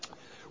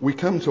We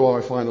come to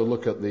our final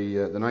look at the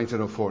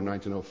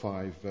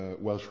 1904-1905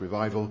 Welsh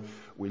revival.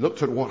 We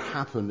looked at what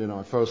happened in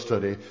our first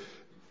study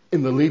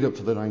in the lead up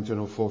to the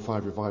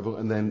 1904-05 revival,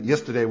 and then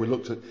yesterday we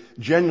looked at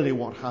generally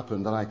what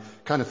happened, and I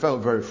kind of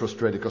felt very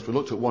frustrated because we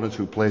looked at one or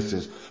two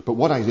places, but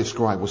what I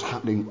described was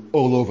happening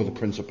all over the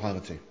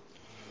Principality.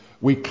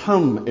 We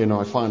come in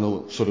our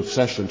final sort of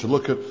session to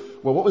look at,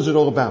 well, what was it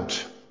all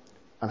about?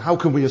 And how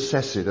can we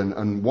assess it,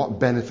 and what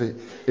benefit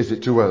is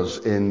it to us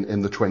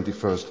in the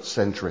 21st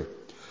century?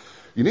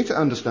 You need to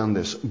understand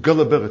this.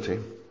 Gullibility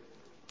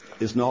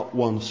is not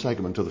one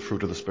segment of the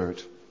fruit of the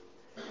Spirit.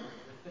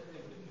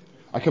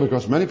 I come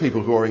across many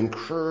people who are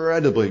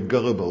incredibly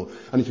gullible,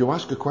 and if you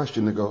ask a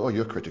question, they go, oh,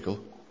 you're critical.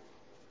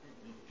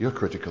 You're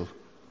critical.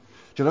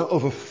 Do you know,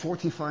 over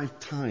 45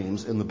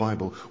 times in the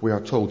Bible, we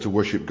are told to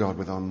worship God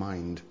with our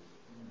mind.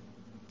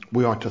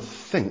 We are to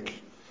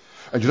think.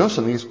 And you know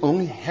something? It's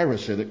only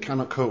heresy that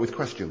cannot cope with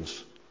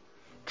questions.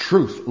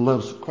 Truth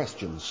loves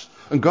questions.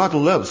 And God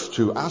loves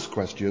to ask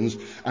questions,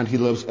 and He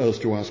loves us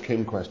to ask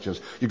Him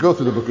questions. You go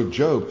through the book of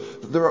Job,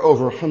 there are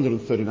over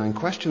 139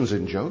 questions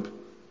in Job,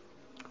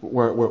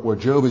 where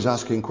Job is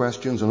asking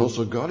questions, and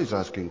also God is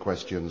asking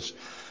questions.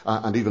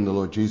 And even the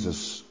Lord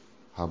Jesus,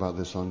 how about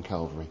this on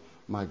Calvary?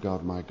 My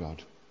God,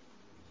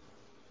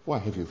 why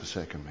have you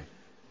forsaken me?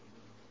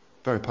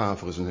 Very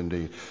powerful, isn't it,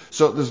 indeed?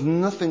 So there's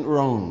nothing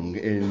wrong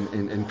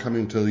in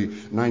coming to the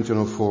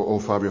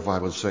 1904-05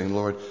 revival and saying,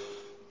 Lord,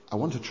 I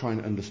want to try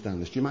and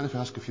understand this. Do you mind if I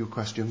ask a few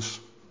questions?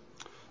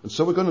 And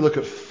so we're going to look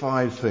at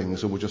 5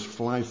 things, and we'll just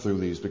fly through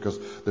these because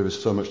there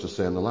is so much to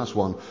say. And the last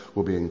one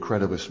will be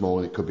incredibly small,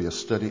 and it could be a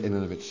study in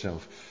and of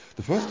itself.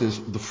 The first is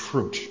the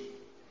fruit.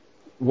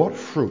 What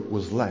fruit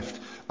was left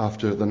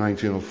after the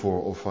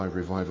 1904-05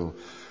 revival?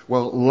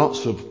 Well,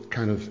 lots of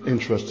kind of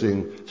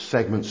interesting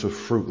segments of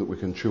fruit that we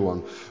can chew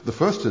on. The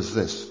first is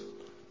this.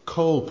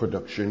 Coal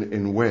production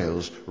in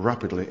Wales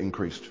rapidly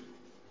increased.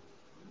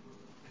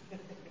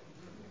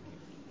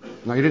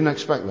 Now, you didn't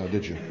expect that,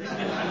 did you?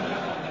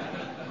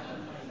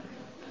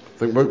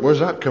 Think, where's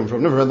that come from?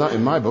 I've never read that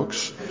in my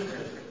books.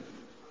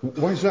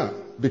 Why is that?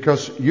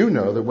 Because you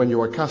know that when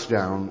you are cast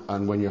down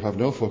and when you have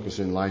no focus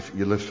in life,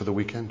 you live for the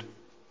weekend.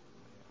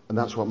 And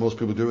that's what most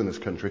people do in this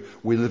country.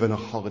 We live in a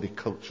holiday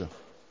culture.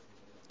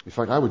 In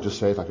fact, I would just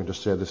say, if I can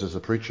just say this as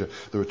a preacher,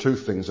 there are 2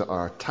 things that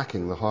are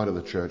attacking the heart of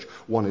the church.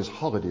 One is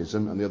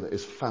holidayism and the other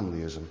is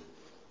familyism.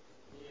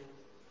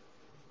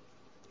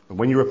 And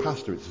when you're a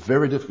pastor, it's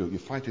very difficult. You're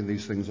fighting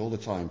these things all the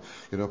time.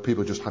 You know,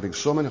 people are just having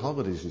so many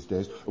holidays these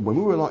days. And when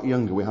we were a lot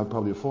younger, we had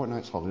probably a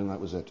fortnight's holiday and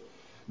that was it.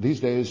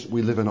 These days,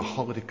 we live in a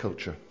holiday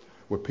culture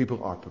where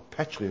people are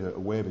perpetually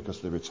away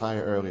because they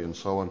retire early and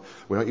so on.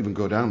 We don't even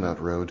go down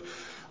that road.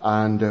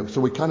 And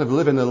so we kind of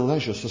live in a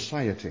leisure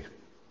society.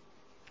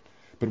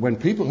 But when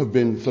people have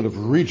been sort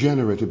of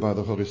regenerated by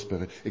the Holy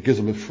Spirit, it gives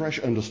them a fresh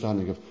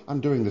understanding of,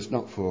 I'm doing this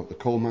not for the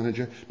coal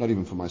manager, not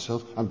even for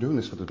myself, I'm doing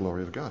this for the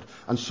glory of God.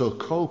 And so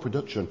coal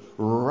production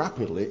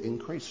rapidly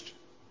increased.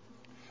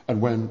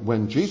 And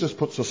when Jesus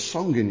puts a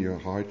song in your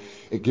heart,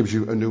 it gives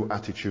you a new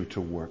attitude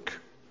to work.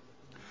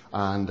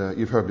 And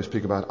you've heard me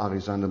speak about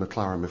Alexander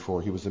MacLaren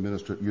before. He was the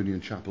minister at Union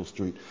Chapel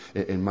Street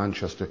in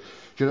Manchester.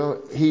 Do you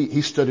know,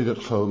 he studied at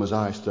home as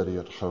I study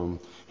at home.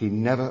 He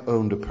never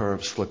owned a pair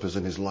of slippers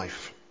in his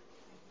life.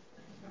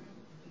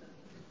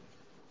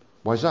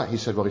 Why is that? He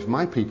said, well, if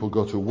my people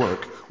go to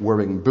work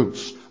wearing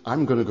boots,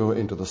 I'm going to go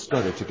into the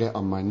study to get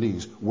on my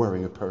knees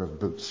wearing a pair of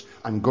boots.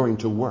 I'm going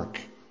to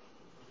work.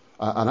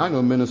 And I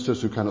know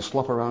ministers who kind of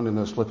slop around in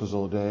their slippers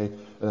all day, and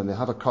then they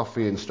have a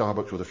coffee in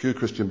Starbucks with a few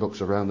Christian books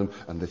around them,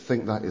 and they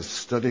think that is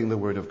studying the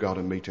Word of God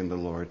and meeting the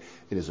Lord.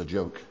 It is a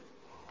joke.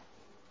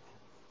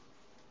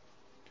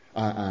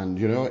 And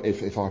you know,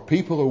 if our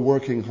people are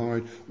working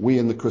hard, we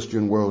in the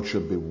Christian world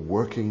should be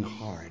working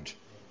hard.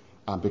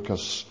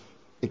 Because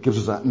it gives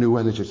us that new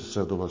energy to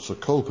serve the Lord. So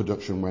coal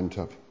production went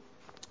up.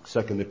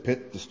 Secondly,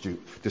 pit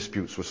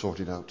disputes were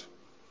sorted out.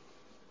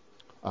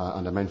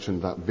 And I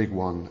mentioned that big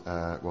one,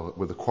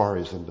 with the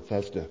quarries in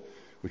Bethesda,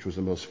 which was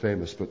the most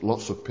famous, but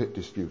lots of pit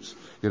disputes.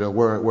 You know,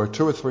 where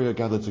 2 or 3 are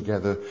gathered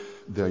together,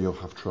 there you'll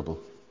have trouble.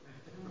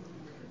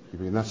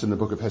 And that's in the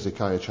book of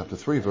Hezekiah, chapter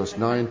 3, verse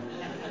 9.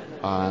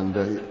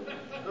 And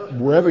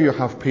wherever you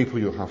have people,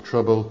 you'll have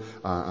trouble,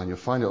 and you'll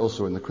find it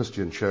also in the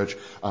Christian church.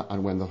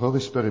 And when the Holy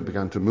Spirit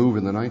began to move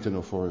in the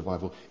 1904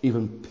 revival,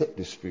 even pit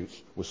disputes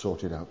were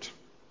sorted out.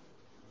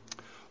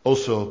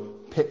 Also,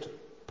 pit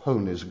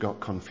ponies got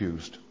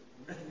confused.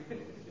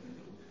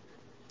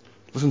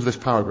 Listen to this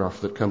paragraph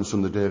that comes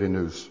from the Daily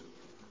News.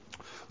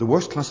 The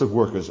worst class of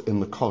workers in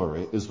the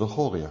colliery is the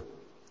haulier,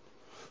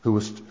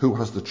 who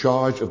has the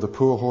charge of the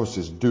poor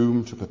horses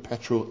doomed to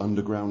perpetual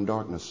underground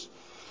darkness.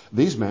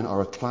 These men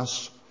are a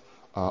class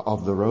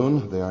of their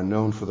own. They are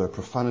known for their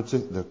profanity,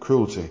 their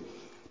cruelty.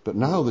 But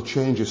now the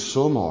change is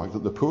so marked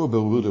that the poor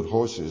bewildered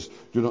horses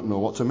do not know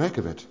what to make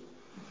of it.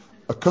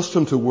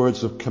 Accustomed to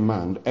words of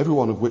command, every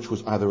one of which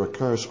was either a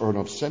curse or an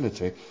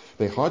obscenity,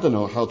 they hardly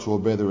know how to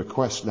obey the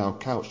requests now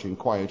couched in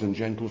quiet and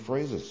gentle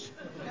phrases.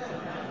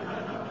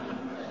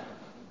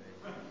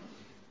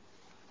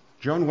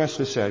 John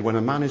Wesley said, when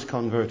a man is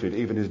converted,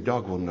 even his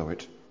dog will know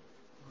it.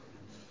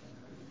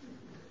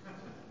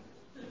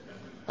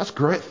 That's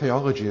great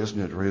theology, isn't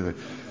it, really? Do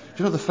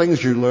you know the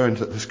things you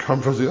learned at this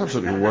conference is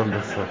absolutely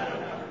wonderful.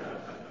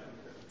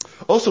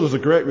 Also, there's a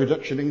great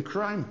reduction in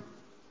crime.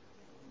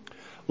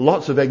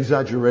 Lots of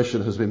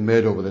exaggeration has been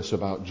made over this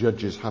about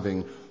judges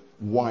having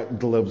white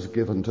gloves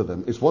given to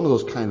them. It's one of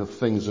those kind of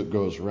things that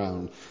goes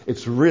round.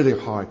 It's really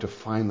hard to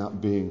find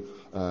that being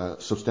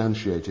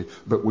substantiated,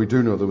 but we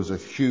do know there was a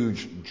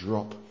huge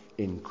drop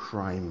in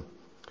crime.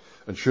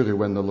 And surely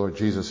when the Lord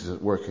Jesus is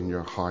at work in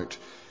your heart,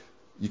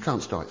 you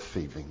can't start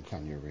thieving,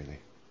 can you really?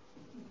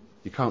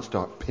 You can't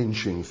start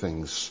pinching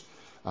things.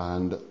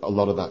 And a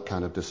lot of that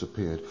kind of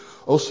disappeared.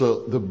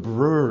 Also, the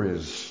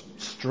breweries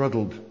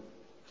struggled.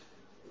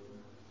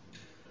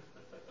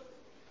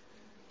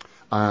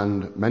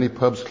 And many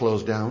pubs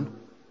closed down.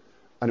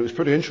 And it was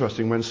pretty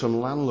interesting when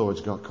some landlords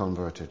got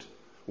converted.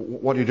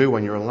 What do you do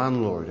when you're a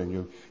landlord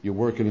and you're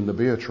working in the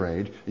beer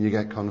trade and you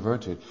get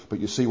converted? But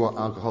you see what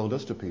alcohol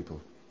does to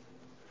people.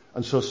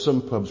 And so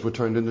some pubs were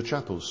turned into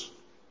chapels.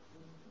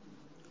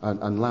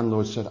 And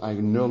landlords said, I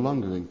no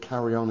longer can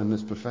carry on in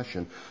this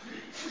profession.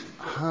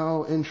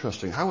 How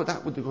interesting. How would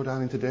that go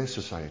down in today's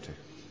society?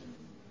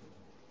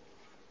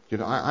 You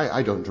know,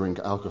 I don't drink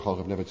alcohol.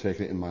 I've never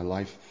taken it in my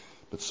life.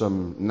 But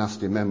some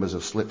nasty members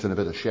have slipped in a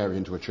bit of sherry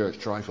into a church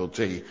trifle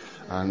tea.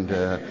 And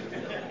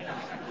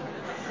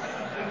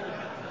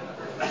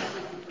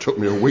took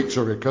me a week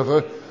to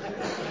recover.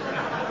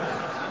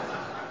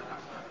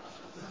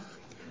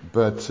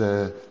 But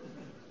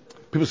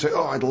people say,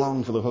 I'd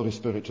long for the Holy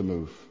Spirit to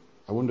move.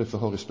 I wonder if the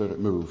Holy Spirit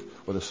moved,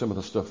 whether some of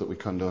the stuff that we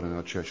condone in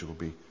our church will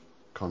be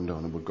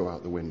condoned and would go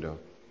out the window.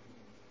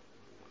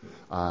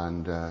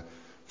 And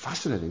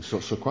fascinating.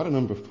 So quite a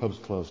number of pubs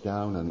closed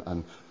down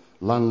and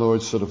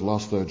landlords sort of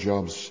lost their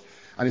jobs.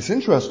 And it's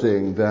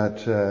interesting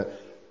that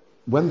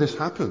when this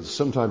happens,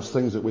 sometimes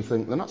things that we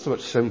think they're not so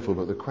much sinful,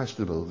 but they're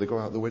questionable, they go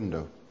out the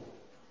window.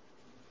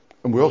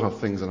 And we all have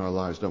things in our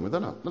lives, don't we? They're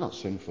not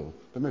sinful,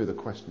 but maybe they're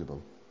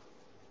questionable.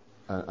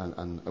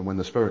 And when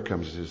the Spirit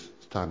comes, it's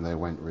time they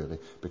went, really,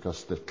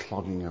 because they're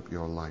clogging up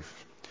your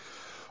life.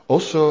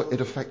 Also,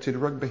 it affected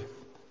rugby.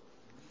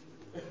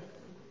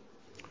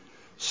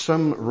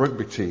 Some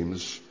rugby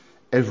teams,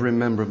 every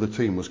member of the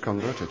team was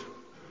converted.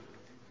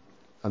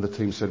 And the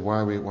team said, why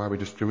are we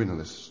just doing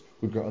this?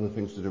 We've got other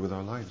things to do with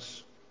our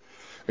lives.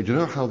 And you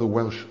know how the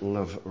Welsh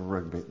love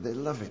rugby? They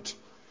love it.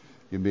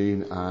 You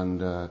mean,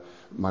 and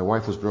my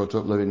wife was brought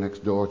up living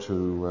next door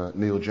to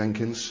Neil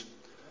Jenkins,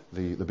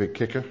 the big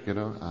kicker, you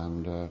know,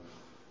 and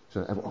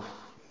so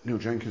Neil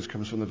Jenkins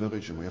comes from the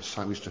village, and we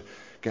used to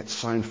get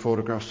signed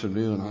photographs of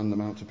Neil and hand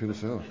them out to people.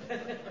 Say,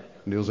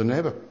 Neil's a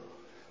neighbour.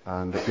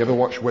 And if you ever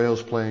watch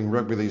Wales playing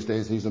rugby these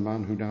days, he's the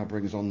man who now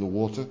brings on the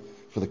water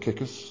for the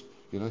kickers.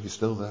 You know, he's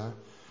still there.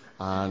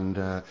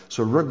 And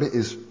so rugby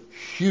is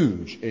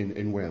huge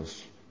in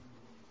Wales.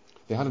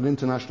 They had an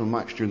international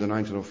match during the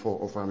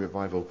 1904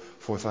 revival.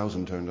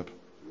 4,000 turned up.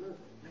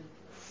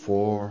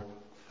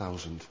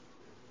 4,000.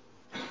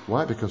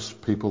 Why? Because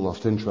people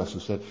lost interest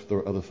and said there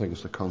are other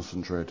things to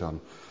concentrate on.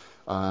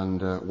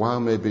 And while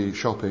maybe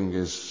shopping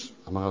is,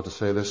 am I allowed to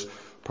say this,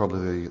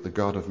 probably the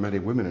god of many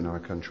women in our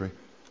country,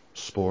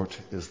 sport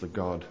is the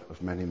god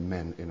of many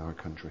men in our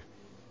country.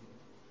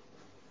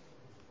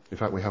 In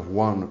fact, we have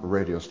one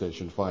radio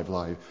station, 5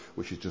 Live,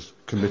 which is just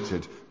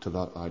committed to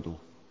that idol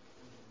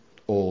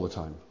all the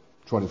time,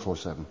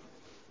 24/7.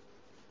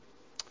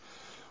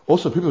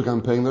 Also, people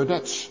began paying their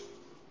debts.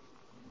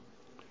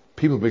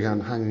 People began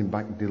handing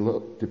back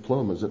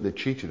diplomas that they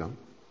cheated on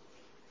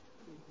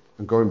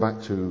and going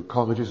back to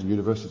colleges and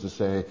universities to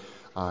say,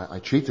 I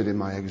cheated in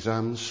my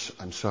exams,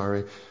 I'm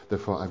sorry,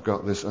 therefore I've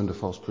got this under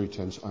false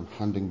pretense, I'm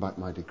handing back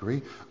my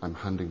degree, I'm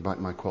handing back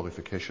my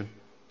qualification.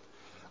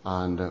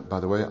 And by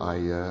the way,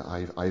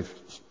 I've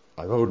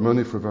owed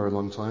money for a very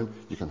long time,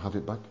 you can have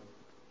it back.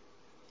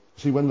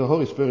 See, when the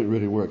Holy Spirit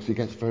really works, he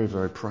gets very,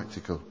 very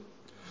practical.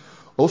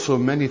 Also,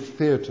 many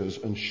theatres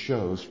and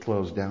shows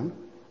closed down.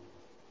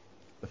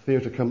 A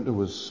theatre company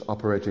was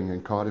operating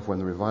in Cardiff when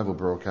the revival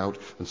broke out,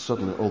 and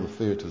suddenly all the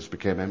theatres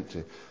became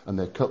empty, and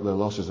they cut their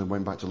losses and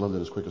went back to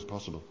London as quick as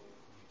possible,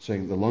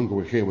 saying the longer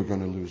we're here, we're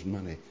going to lose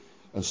money.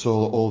 And so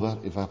all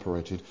that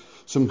evaporated.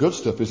 Some good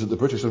stuff is that the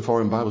British and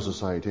Foreign Bible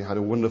Society had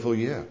a wonderful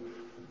year,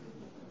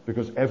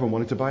 because everyone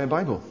wanted to buy a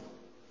Bible,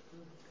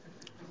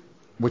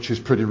 which is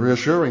pretty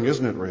reassuring,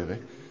 isn't it, really?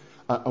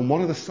 And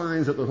one of the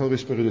signs that the Holy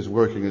Spirit is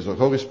working is the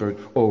Holy Spirit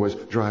always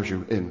drives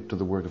you into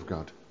the Word of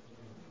God.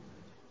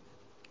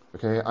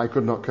 Okay, I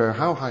could not care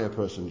how high a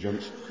person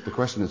jumps. The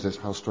question is this,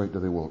 how straight do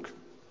they walk?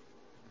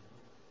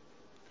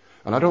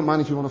 And I don't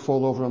mind if you want to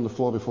fall over on the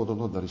floor before the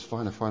Lord. That is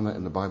fine. I find that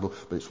in the Bible.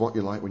 But it's what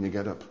you like when you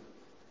get up.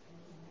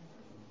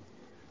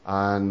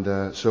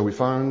 And so we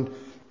found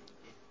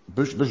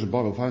Bishop and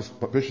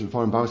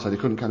Foreign Bible said they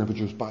couldn't kind of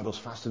produce Bibles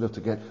fast enough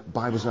to get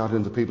Bibles out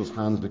into people's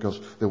hands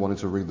because they wanted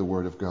to read the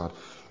Word of God.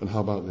 And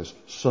how about this?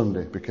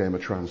 Sunday became a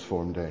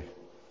transformed day.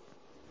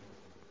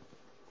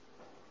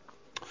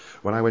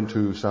 When I went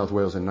to South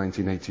Wales in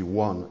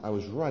 1981, I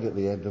was right at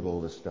the end of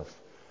all this stuff.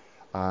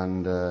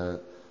 And I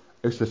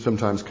used to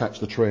sometimes catch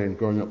the train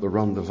going up the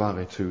Rhondda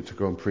Valley to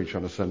go and preach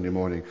on a Sunday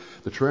morning.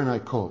 The train I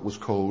caught was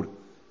called,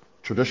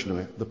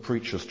 traditionally, the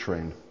preacher's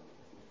train.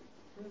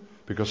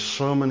 Because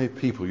so many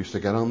people used to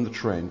get on the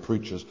train,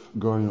 preachers,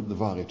 going up the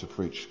valley to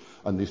preach.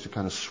 And they used to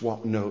kind of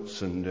swap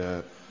notes and,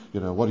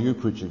 what are you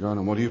preaching on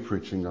and what are you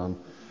preaching on?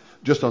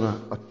 Just on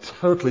a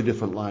totally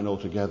different line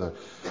altogether.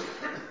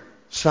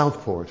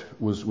 Southport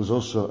was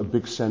also a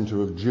big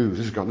centre of Jews.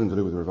 This has got nothing to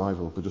do with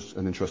revival, but just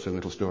an interesting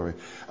little story.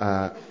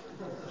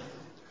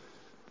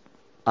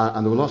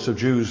 And there were lots of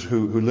Jews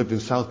who lived in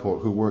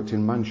Southport who worked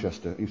in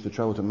Manchester. Used to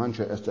travel to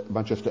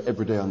Manchester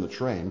every day on the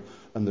train,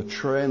 and the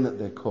train that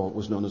they caught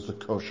was known as the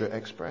Kosher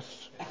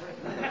Express.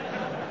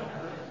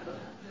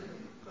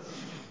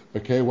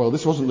 Okay, well,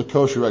 this wasn't the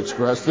Kosher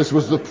Express. This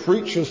was the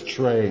preacher's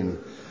train.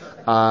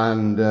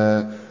 And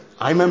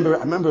I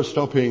remember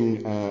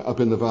stopping up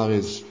in the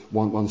valleys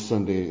one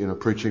Sunday,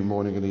 preaching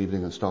morning and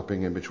evening and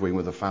stopping in between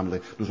with the family.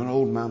 There was an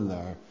old man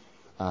there,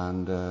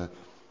 and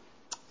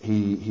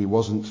he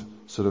wasn't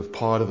sort of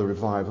part of the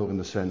revival in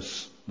the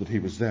sense that he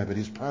was there, but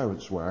his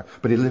parents were.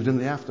 But he lived in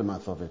the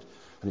aftermath of it.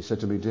 And he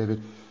said to me,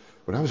 David,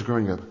 when I was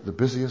growing up, the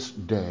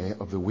busiest day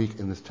of the week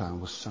in this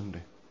town was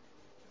Sunday.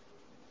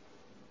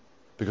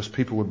 Because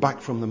people were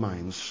back from the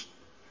mines.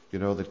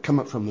 They'd come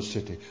up from the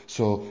city.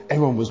 So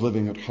everyone was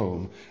living at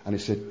home. And he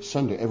said,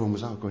 Sunday, everyone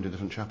was out going to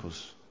different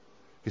chapels.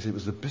 He said it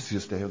was the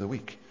busiest day of the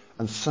week.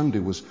 And Sunday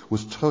was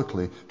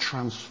totally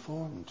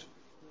transformed.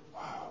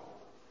 Wow.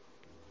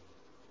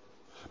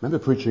 I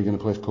remember preaching in a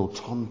place called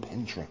Tom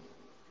Pentre.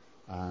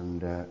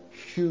 And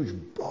huge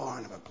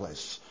barn of a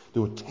place.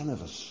 There were 10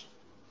 of us.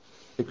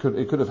 It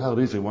could have held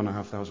easily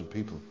 1,500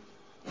 people.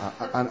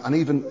 And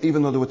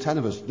even though there were 10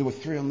 of us, there were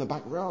 3 on the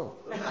back row.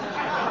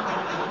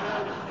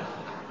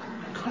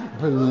 Can't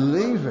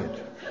believe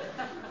it.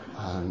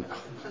 And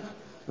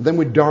then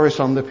with Doris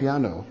on the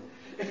piano.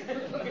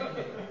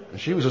 And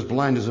she was as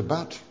blind as a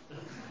bat.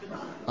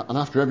 And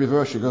after every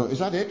verse you go, is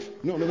that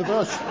it? No, another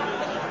verse.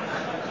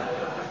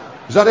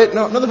 Is that it?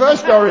 No, another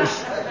verse,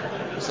 Doris.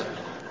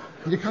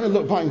 You kind of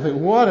look back and think,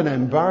 what an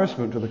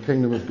embarrassment to the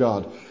kingdom of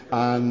God.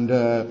 And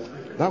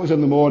that was in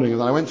the morning.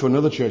 And I went to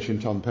another church in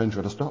Tom Pentre.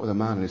 And I stopped with a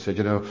man and he said,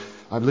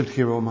 I've lived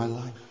here all my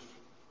life.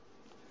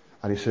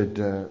 And he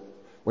said,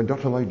 when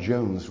Dr. Lloyd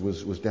Jones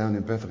was down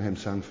in Bethlehem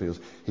Sandfields,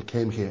 he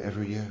came here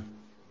every year.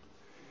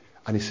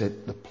 And he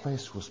said, the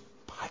place was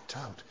packed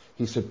out.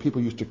 He said,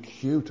 people used to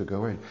queue to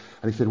go in.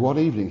 And he said, one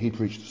evening he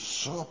preached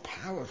so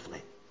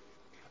powerfully.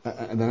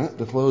 And then at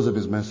the close of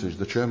his message,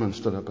 the chairman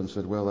stood up and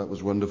said, well, that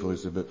was wonderful. He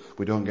said, but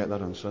we don't get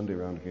that on Sunday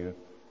around here.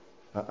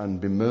 And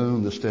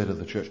bemoaned the state of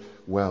the church.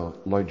 Well,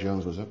 Lloyd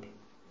Jones was up.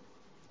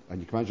 And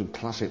you can imagine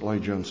classic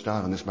Lloyd Jones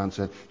style. And this man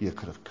said, you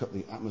could have cut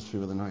the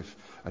atmosphere with a knife.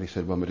 And he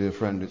said, well, my dear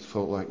friend, it's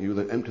folk like you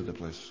that emptied the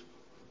place.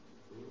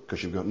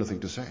 Because you've got nothing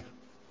to say.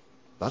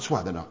 That's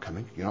why they're not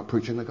coming. You're not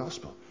preaching the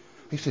gospel.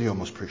 He said he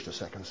almost preached a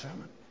second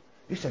sermon.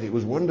 He said it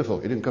was wonderful.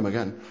 He didn't come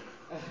again.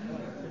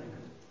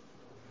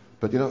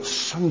 But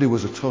Sunday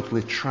was a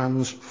totally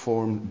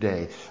transformed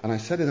day. And I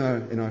said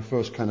in our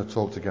first kind of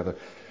talk together,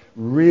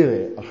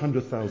 really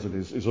 100,000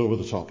 is over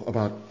the top.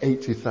 About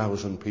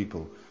 80,000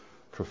 people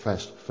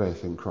professed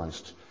faith in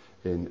Christ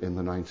in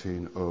the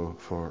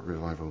 1904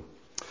 revival.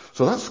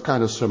 So that's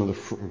kind of some of the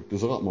fruit.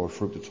 There's a lot more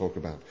fruit to talk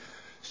about.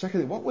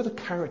 Secondly, what were the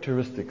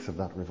characteristics of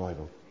that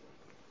revival?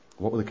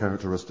 What were the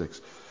characteristics?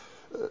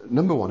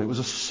 Number one, it was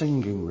a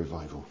singing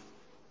revival.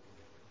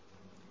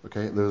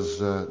 Okay,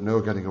 there's no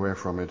getting away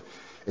from it.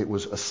 It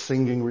was a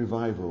singing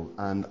revival,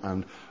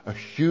 and a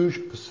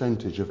huge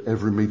percentage of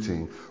every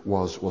meeting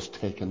was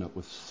taken up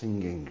with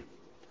singing.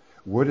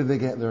 Where did they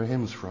get their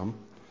hymns from?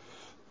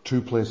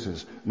 2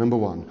 places. Number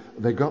one,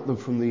 they got them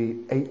from the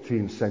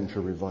 18th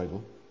century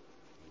revival,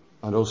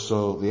 and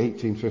also the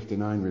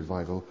 1859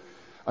 revival.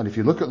 And if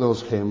you look at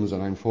those hymns,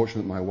 and I'm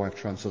fortunate my wife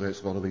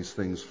translates a lot of these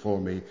things for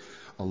me,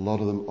 a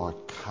lot of them are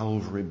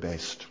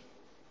Calvary-based.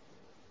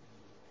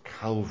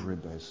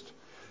 Calvary-based.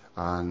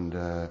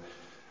 And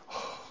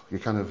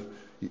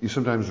you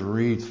sometimes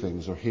read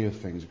things or hear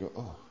things, you go,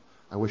 oh,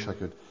 I wish I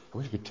could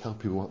tell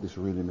people what this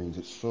really means.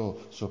 It's so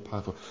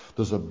powerful.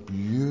 There's a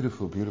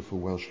beautiful, beautiful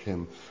Welsh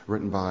hymn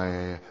written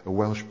by a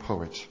Welsh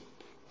poet,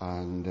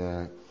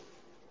 and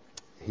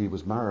he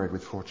was married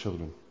with 4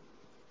 children.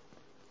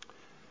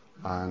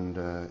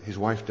 And his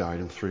wife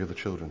died and 3 of the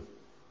children.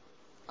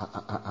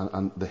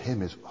 And the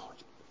hymn is,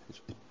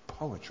 it's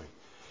poetry.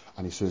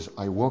 And he says,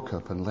 I woke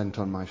up and leant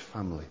on my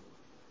family.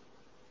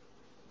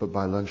 But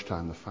by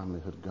lunchtime, the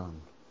family had gone.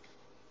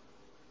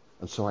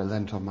 And so I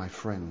leant on my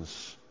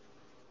friends.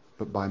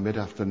 But by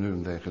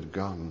mid-afternoon, they had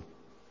gone.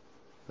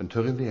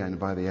 Until in the end,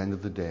 by the end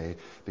of the day,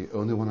 the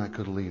only one I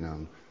could lean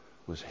on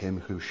was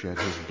him who shed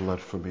his blood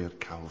for me at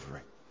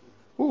Calvary.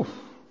 Oof.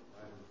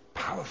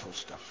 Powerful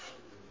stuff.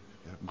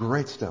 Yeah,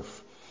 great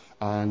stuff.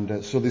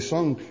 And so they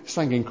sang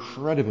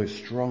incredibly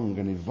strong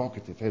and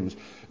evocative hymns.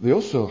 They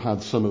also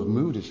had some of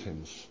Moody's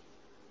hymns.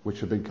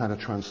 which have been kind of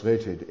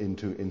translated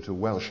into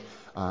Welsh,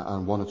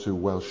 and one or two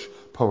Welsh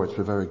poets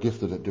were very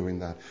gifted at doing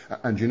that.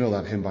 And you know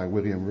that hymn by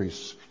William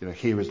Rees,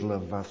 Here is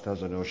love vast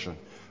as an ocean.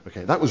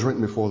 Okay, that was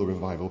written before the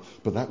revival,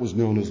 but that was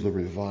known as the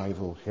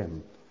revival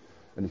hymn.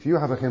 And if you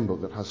have a hymn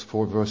book that has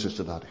 4 verses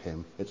to that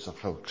hymn, it's a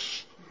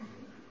hoax.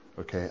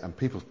 Okay, and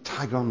people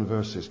tag on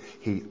verses.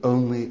 He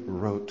only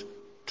wrote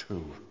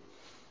 2.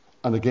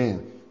 And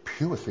again,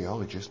 pure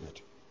theology, isn't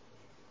it?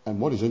 And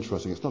what is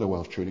interesting, it's not a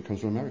Welsh tune, it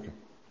comes from America.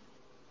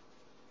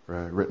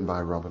 Written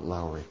by Robert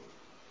Lowry.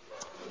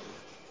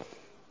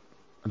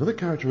 Another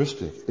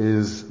characteristic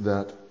is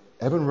that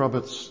Evan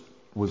Roberts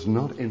was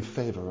not in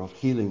favor of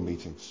healing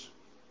meetings.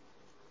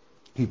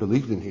 He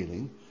believed in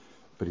healing,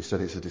 but he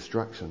said it's a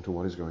distraction to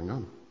what is going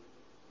on.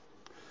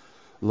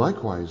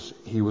 Likewise,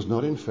 he was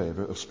not in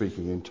favor of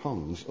speaking in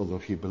tongues, although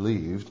he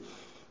believed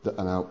that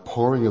an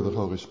outpouring of the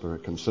Holy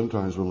Spirit can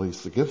sometimes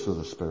release the gifts of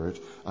the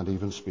Spirit and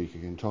even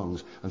speaking in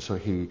tongues. And so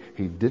he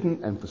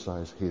didn't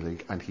emphasize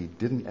healing, and he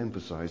didn't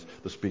emphasize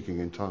the speaking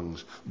in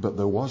tongues. But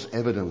there was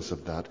evidence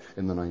of that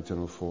in the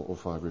 1904 or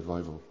 5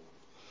 revival.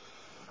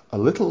 A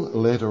little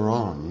later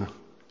on,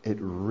 it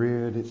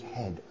reared its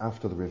head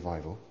after the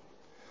revival,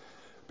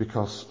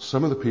 because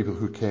some of the people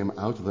who came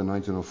out of the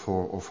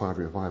 1904 or 5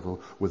 revival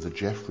were the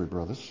Jeffrey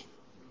brothers.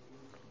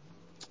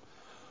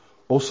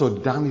 Also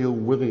Daniel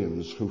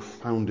Williams, who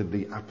founded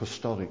the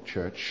Apostolic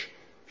Church.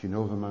 If you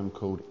know of a man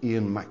called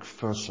Ian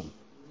Macpherson,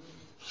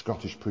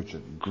 Scottish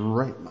preacher,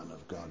 great man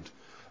of God.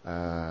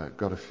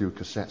 Got a few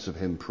cassettes of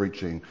him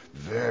preaching,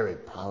 very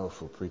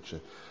powerful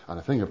preacher. And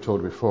I think I've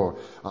told you before,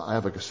 I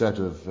have a cassette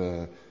of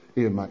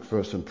Ian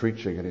Macpherson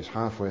preaching, and he's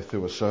halfway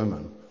through a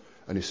sermon,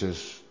 and he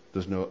says,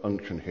 "There's no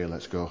unction here,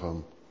 let's go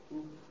home."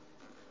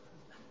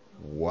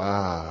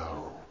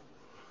 Wow.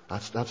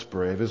 That's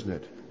brave, isn't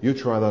it? You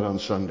try that on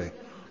Sunday.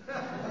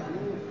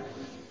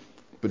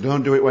 But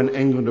don't do it when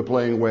England are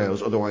playing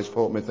Wales, otherwise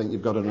folk may think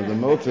you've got another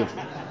motive.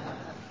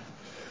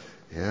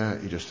 Yeah,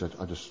 he said,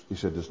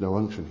 "There's no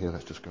unction here,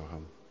 let's just go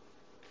home."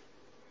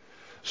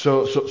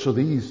 So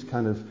these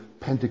kind of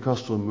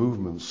Pentecostal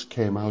movements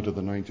came out of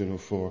the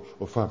 1904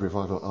 or 5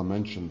 revival. I'll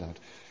mention that.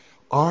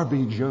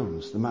 R.B.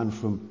 Jones, the man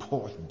from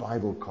Porth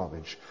Bible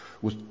College,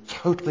 was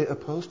totally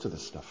opposed to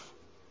this stuff.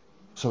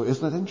 So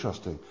isn't it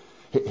interesting?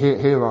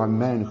 Here are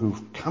men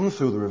who've come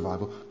through the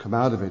revival, come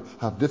out of it,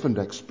 have different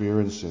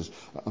experiences,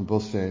 and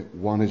both say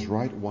one is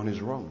right, one is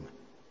wrong.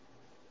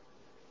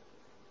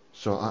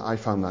 So I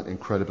found that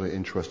incredibly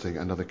interesting,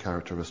 another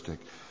characteristic.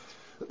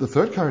 The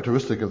third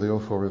characteristic of the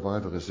 04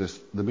 revival is this: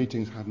 the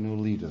meetings had no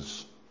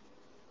leaders.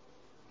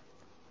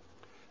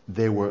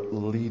 They were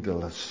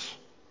leaderless.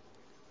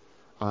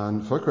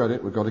 And for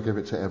credit, we've got to give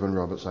it to Evan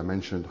Roberts. I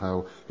mentioned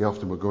how he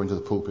often would go into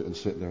the pulpit and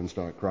sit there and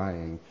start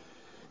crying.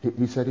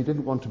 He said he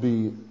didn't want to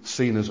be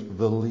seen as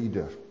the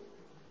leader.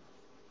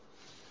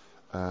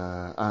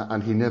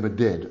 And he never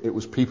did. It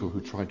was people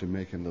who tried to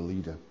make him the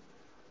leader.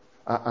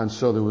 And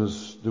so there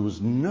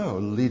was no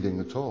leading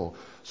at all.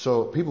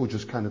 So people would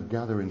just kind of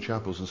gather in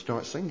chapels and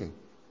start singing.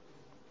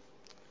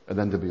 And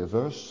then there'd be a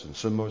verse and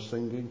some more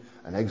singing,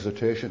 an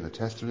exhortation, a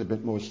testimony, a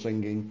bit more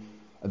singing.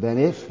 And then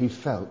if he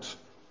felt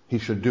he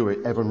should do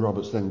it, Evan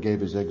Roberts then gave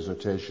his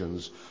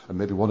exhortations, and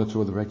maybe one or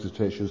two other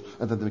exhortations,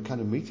 and then the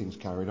kind of meetings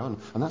carried on.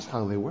 And that's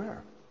how they were.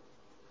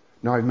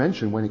 Now, I've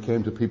mentioned when it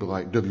came to people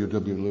like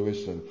W.W.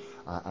 Lewis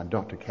and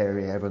Dr.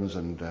 Carey Evans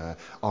and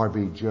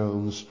R.B.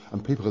 Jones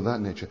and people of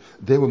that nature,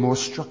 they were more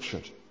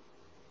structured.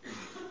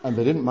 And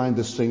they didn't mind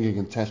the singing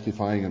and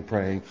testifying and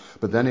praying,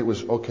 but then it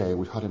was, okay,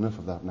 we've had enough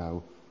of that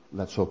now,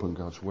 let's open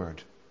God's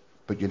Word.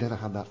 But you never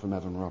had that from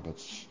Evan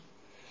Roberts.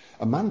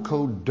 A man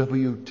called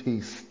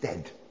W.T.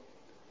 Stead.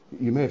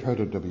 You may have heard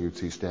of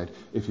W.T. Stead.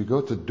 If you go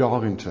to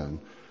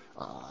Darlington,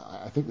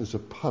 I think there's a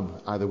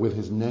pub either with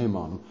his name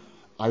on.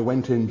 I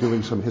went in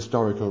doing some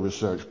historical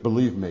research.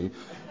 Believe me,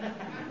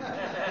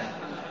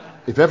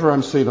 if ever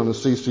I'm seen on a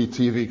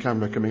CCTV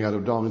camera coming out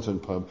of Darlington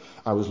pub,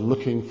 I was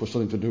looking for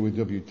something to do with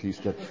W.T.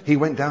 Stead. He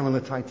went down on the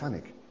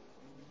Titanic.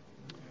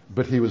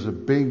 But he was a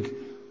big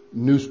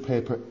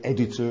newspaper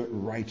editor,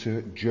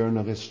 writer,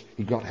 journalist.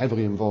 He got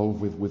heavily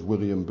involved with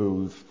William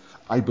Booth.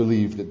 I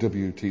believe that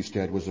W.T.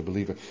 Stead was a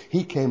believer.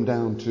 He came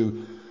down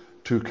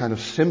to kind of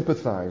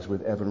sympathize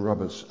with Evan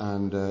Roberts,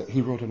 and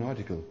he wrote an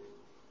article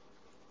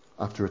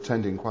after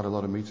attending quite a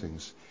lot of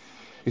meetings.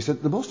 He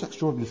said, the most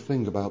extraordinary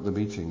thing about the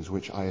meetings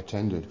which I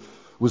attended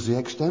was the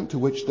extent to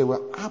which they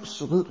were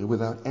absolutely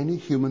without any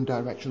human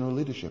direction or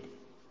leadership.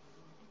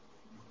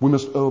 We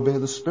must obey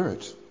the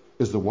Spirit,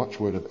 is the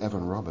watchword of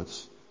Evan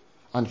Roberts,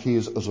 and he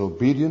is as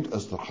obedient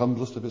as the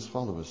humblest of his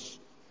followers.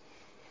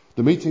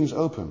 The meetings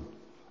open,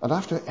 and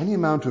after any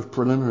amount of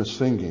preliminary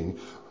singing,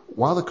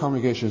 while the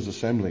congregation is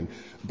assembling,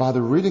 by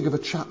the reading of a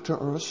chapter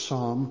or a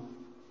psalm,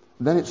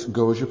 then it's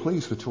go as you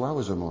please for 2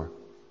 hours or more.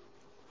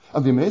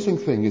 And the amazing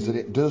thing is that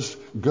it does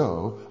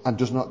go and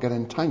does not get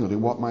entangled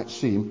in what might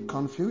seem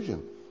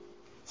confusion.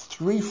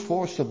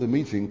 3/4 of the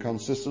meeting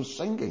consists of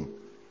singing.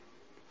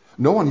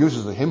 No one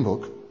uses a hymn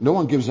book. No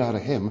one gives out a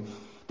hymn.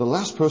 The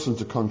last person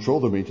to control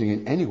the meeting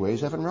in any way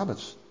is Evan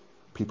Roberts.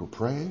 People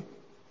pray,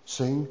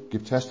 Sing,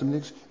 give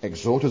testimonies,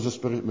 exhort as the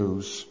Spirit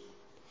moves.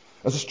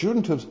 As a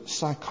student of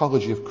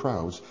psychology of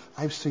crowds,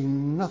 I've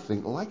seen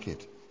nothing like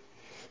it.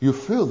 You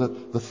feel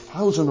that the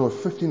 1,000 or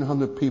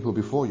 1,500 people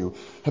before you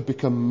have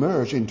become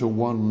merged into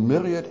one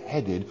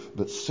myriad-headed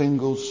but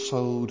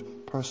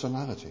single-souled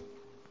personality.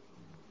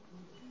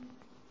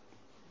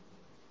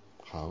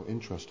 How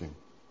interesting.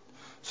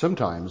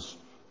 Sometimes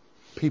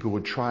people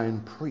would try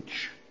and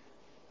preach.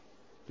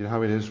 You know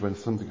how it is when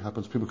something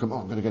happens, people come,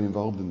 I'm going to get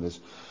involved in this.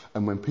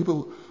 And when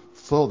people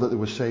thought that they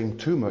were saying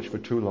too much for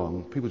too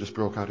long, people just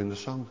broke out into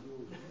song.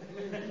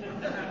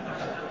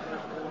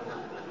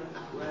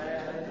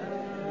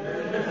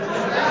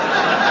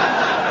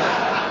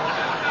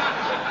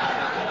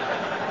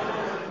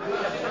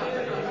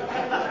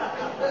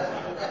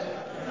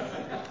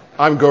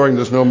 I'm going,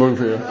 there's no move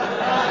here.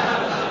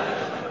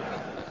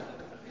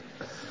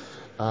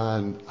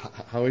 And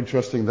how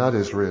interesting that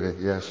is, really,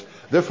 yes.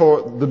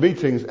 Therefore, the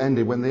meetings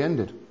ended when they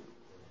ended.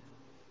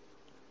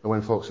 And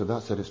when folks said,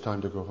 that's it, it's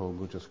time to go home,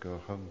 we'll just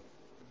go home.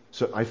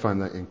 So I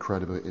find that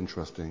incredibly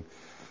interesting.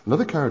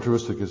 Another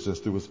characteristic is this,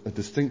 there was a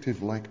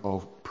distinctive lack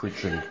of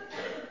preaching.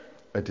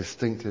 A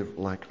distinctive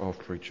lack of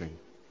preaching.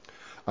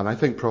 And I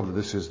think probably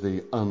this is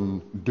the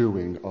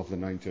undoing of the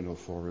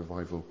 1904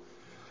 revival.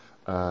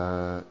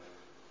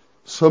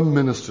 Some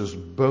ministers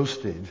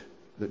boasted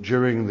that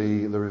during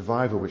the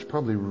revival, which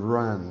probably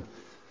ran,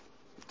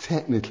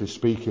 technically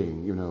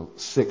speaking,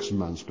 6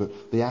 months,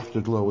 but the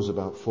afterglow was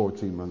about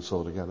 14 months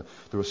altogether.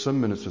 There were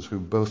some ministers who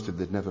boasted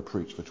they'd never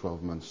preached for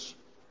 12 months.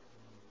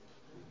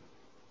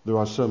 There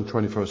are some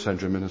 21st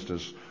century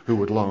ministers who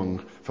would long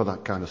for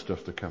that kind of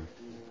stuff to come.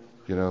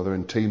 They're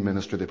in team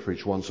ministry, they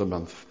preach once a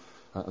month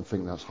and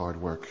think that's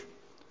hard work.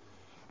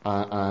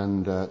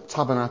 And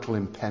Tabernacle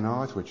in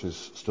Penarth, which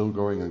is still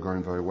going and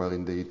growing very well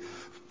indeed,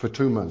 for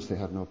 2 months they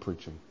had no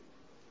preaching.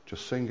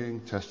 Just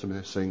singing,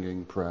 testimony,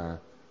 singing, prayer,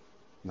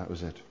 and that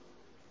was it.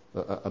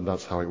 And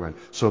that's how it went.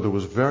 So there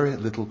was very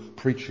little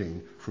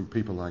preaching from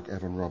people like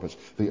Evan Roberts.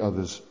 The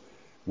others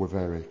were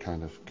very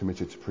kind of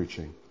committed to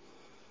preaching.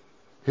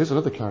 Here's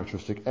another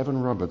characteristic.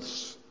 Evan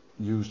Roberts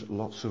used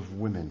lots of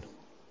women,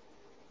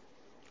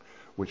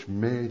 which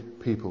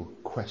made people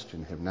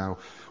question him. Now,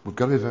 we've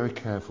got to be very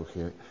careful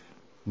here.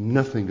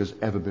 Nothing has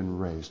ever been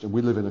raised. And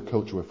we live in a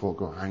culture where folk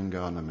go, hang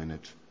on a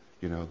minute.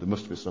 There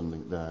must be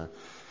something there.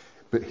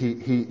 But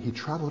he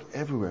travelled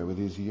everywhere with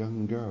these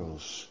young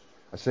girls.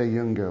 I say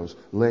young girls,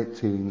 late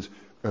teens,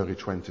 early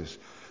 20s,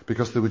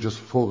 because they were just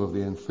full of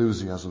the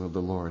enthusiasm of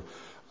the Lord.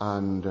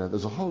 And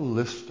there's a whole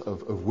list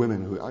of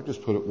women who, I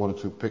just put up 1 or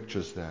 2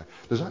 pictures there.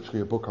 There's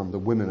actually a book on the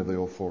women of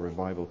the 04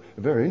 revival,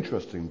 a very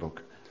interesting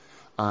book.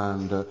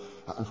 And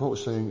folks were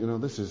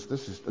saying, this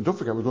is, and don't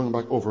forget, we're going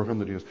back over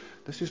 100 years.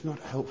 This is not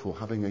helpful,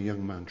 having a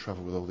young man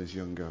travel with all these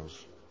young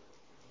girls.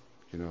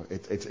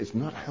 It's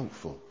not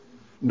helpful.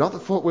 Not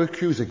that folk were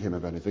accusing him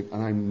of anything,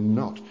 and I'm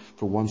not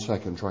for 1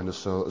 second trying to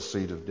sow a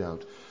seed of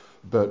doubt.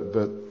 But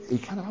he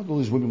kind of had all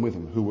these women with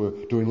him who were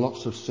doing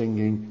lots of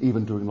singing,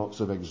 even doing lots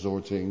of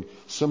exhorting.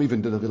 Some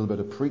even did a little bit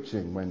of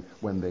preaching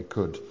when they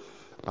could.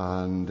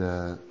 And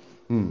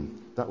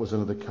that was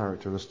another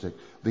characteristic.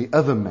 The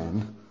other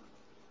men,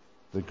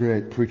 the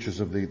great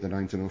preachers of the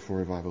 1904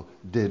 revival,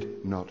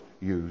 did not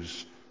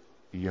use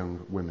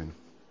young women.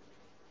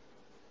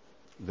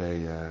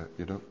 They,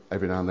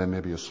 every now and then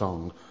maybe a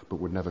song, but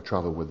would never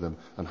travel with them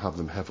and have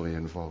them heavily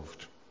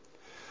involved.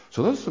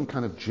 So those are some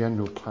kind of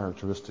general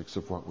characteristics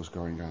of what was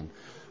going on.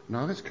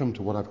 Now let's come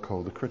to what I've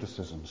called the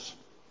criticisms.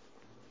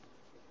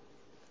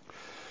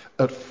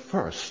 At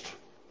first,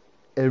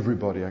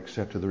 everybody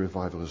accepted the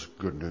revival as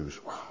good news.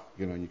 Wow,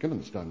 you can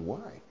understand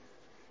why.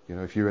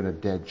 If you're in a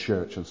dead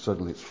church and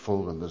suddenly it's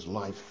full and there's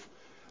life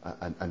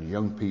and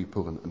young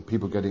people and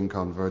people getting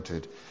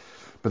converted.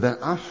 But then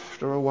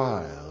after a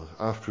while,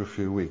 after a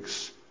few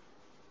weeks,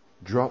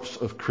 drops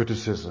of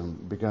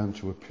criticism began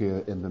to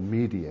appear in the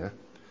media,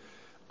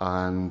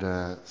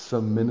 and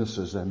some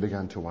ministers then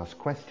began to ask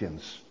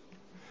questions.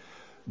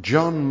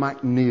 John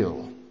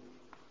McNeill,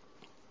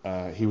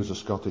 he was a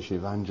Scottish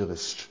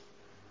evangelist.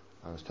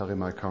 I was telling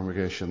my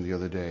congregation the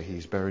other day,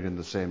 he's buried in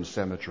the same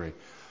cemetery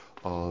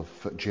of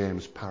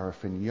James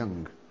Paraffin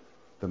Young.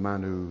 The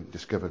man who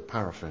discovered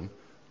paraffin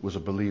was a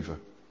believer.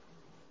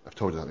 I've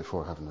told you that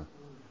before, haven't I?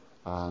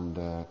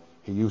 And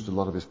he used a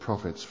lot of his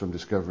profits from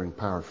discovering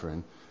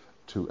paraffin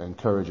to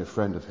encourage a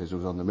friend of his who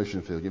was on the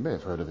mission field. You may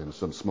have heard of him,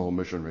 some small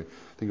missionary.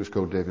 I think it was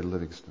called David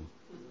Livingston.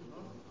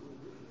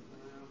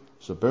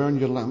 So burn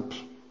your lamp,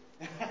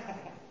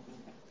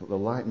 that the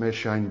light may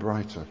shine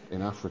brighter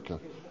in Africa.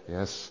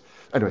 Yes.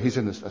 Anyway, he's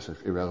in this. That's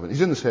irrelevant.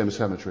 He's in the same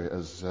cemetery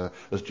as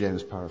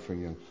James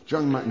Paraffin Young.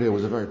 John McNeill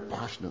was a very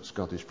passionate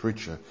Scottish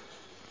preacher.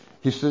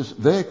 He says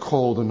they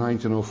call the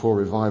 1904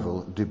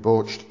 revival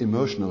debauched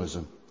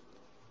emotionalism.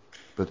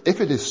 But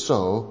if it is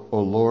so,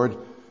 O Lord,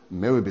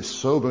 may we be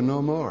sober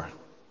no more.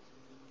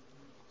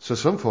 So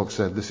some folks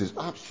said, this is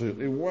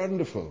absolutely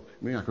wonderful.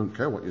 I couldn't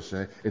care what you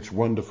say. It's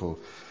wonderful.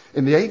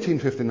 In the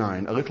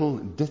 1859, a little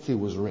ditty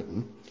was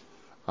written,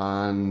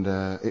 and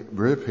it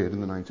reappeared in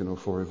the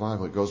 1904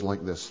 revival. It goes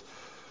like this.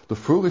 The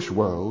foolish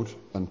world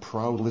and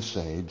proudly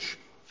sage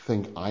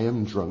think I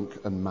am drunk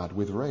and mad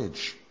with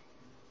rage.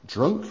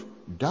 Drunk?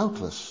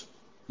 Doubtless.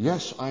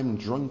 Yes, I'm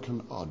drunk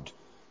and odd,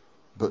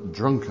 but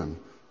drunken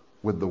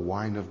with the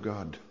wine of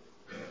God.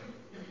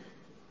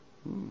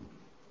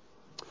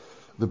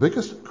 The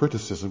biggest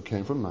criticism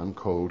came from a man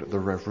called the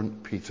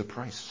Reverend Peter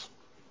Price.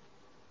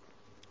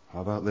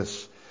 How about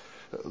this?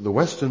 The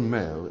Western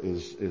Mail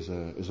is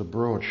a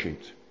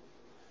broadsheet.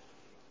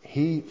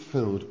 He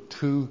filled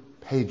 2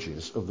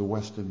 pages of the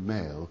Western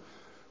Mail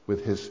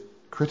with his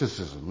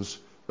criticisms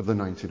of the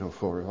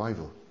 1904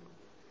 revival.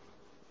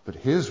 But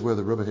here's where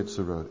the rubber hits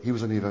the road. He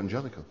was an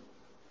evangelical.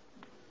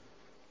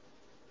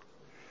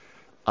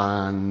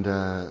 And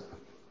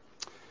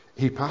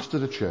he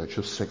pastored a church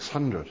of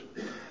 600.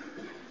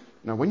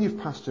 Now, when you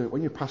pastor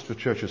a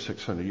church of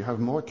 600, you have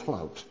more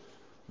clout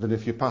than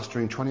if you're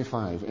pastoring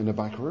 25 in a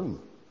back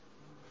room.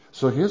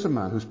 So here's a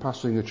man who's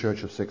pastoring a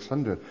church of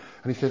 600,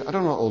 and he said, I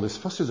don't know what all this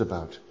fuss is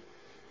about.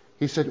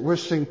 He said, we're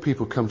seeing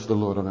people come to the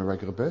Lord on a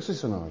regular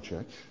basis in our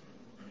church.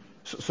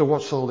 So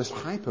what's all this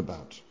hype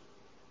about?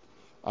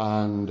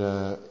 And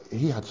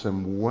he had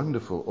some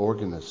wonderful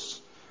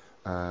organists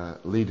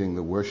leading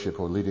the worship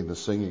or leading the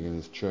singing in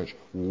his church.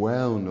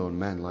 Well-known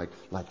men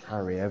like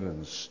Harry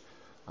Evans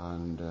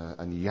and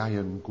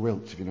Ian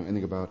Gwilt, if you know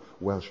anything about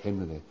Welsh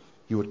hymnody.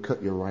 You would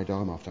cut your right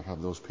arm off to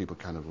have those people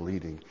kind of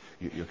leading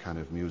your kind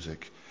of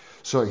music.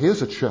 So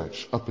here's a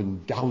church up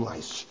in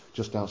Dowlais,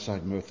 just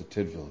outside Merthyr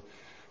Tydfil.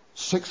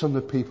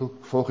 600 people,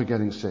 folk are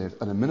getting saved,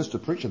 and a minister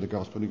preaching the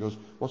gospel, and he goes,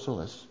 what's all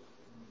this?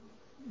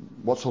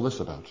 What's all this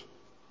about?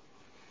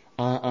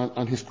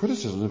 And his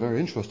criticisms are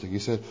very interesting. He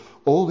said,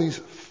 all these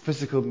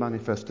physical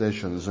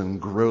manifestations and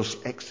gross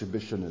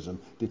exhibitionism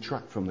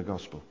detract from the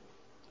gospel.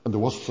 And there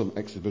was some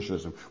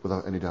exhibitionism,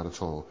 without any doubt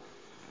at all.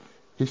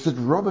 He said,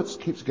 Roberts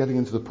keeps getting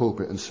into the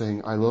pulpit and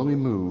saying, I'll only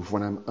move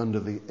when I'm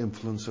under the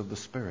influence of the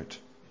Spirit.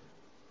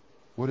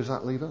 Where does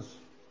that leave us?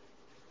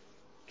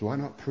 Do I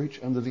not preach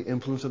under the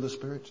influence of the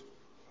Spirit?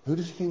 Who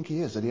does he think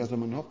he is, that he has a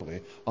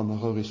monopoly on the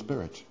Holy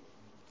Spirit?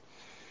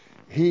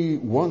 He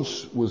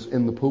once was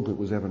in the pulpit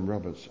with Evan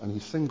Roberts, and he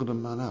singled a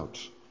man out.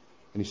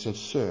 And he said,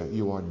 Sir,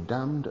 you are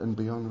damned and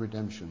beyond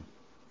redemption.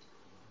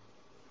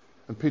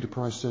 And Peter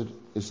Price said,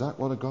 is that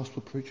what a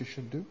gospel preacher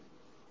should do?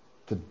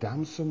 To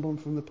damn someone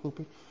from the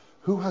pulpit?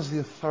 Who has the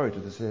authority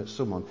to say that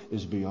someone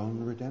is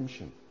beyond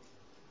redemption?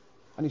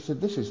 And he said,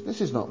 this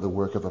is not the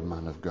work of a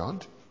man of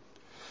God.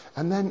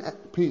 And then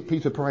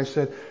Peter Price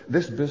said,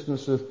 this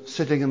business of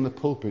sitting in the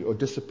pulpit or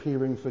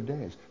disappearing for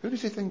days, who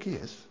does he think he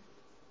is?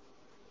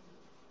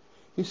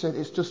 He said,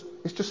 it's just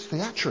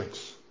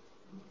theatrics.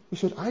 He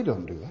said, I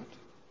don't do that.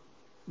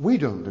 We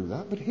don't do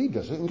that, but he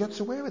does it and gets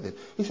away with it.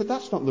 He said,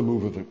 that's not the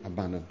move of a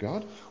man of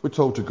God. We're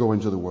told to go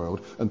into the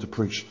world and to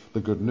preach the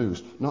good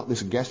news, not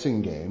this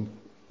guessing game,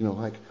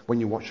 like when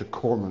you watch a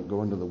cormorant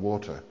go under the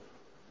water.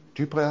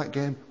 Do you play that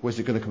game? Where's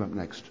it going to come up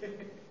next?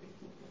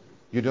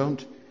 You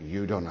don't?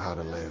 You don't know how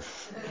to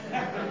live.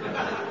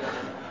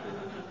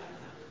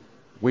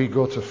 We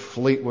go to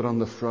Fleetwood on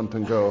the front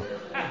and go,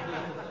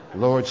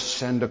 Lord,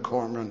 send a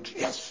cormorant.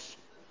 Yes.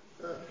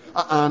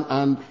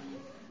 And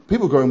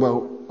people going,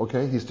 well,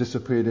 okay, he's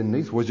disappeared in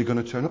Neath. Where's he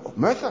going to turn up? Oh,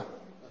 Merthyr.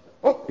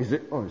 Oh, is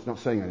it? Oh, he's not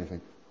saying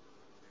anything.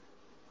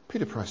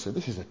 Peter Price said,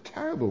 this is a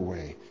terrible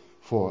way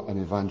for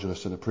an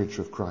evangelist and a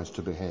preacher of Christ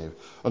to behave.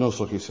 And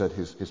also he said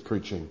his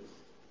preaching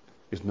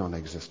is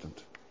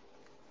non-existent.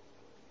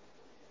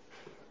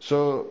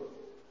 So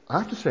I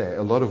have to say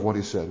a lot of what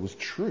he said was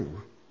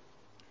true,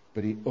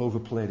 but he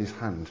overplayed his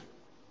hand.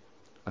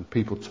 And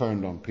people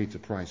turned on Peter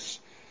Price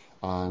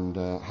and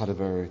had a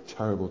very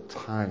terrible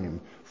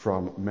time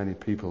from many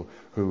people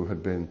who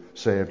had been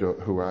saved or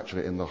who were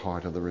actually in the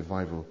heart of the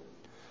revival.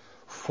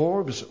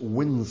 Forbes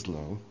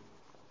Winslow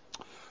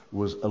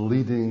was a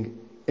leading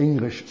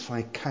English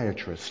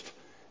psychiatrist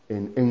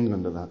in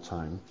England at that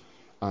time,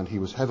 and he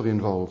was heavily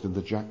involved in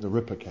the Jack the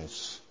Ripper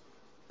case.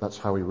 That's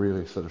how he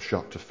really sort of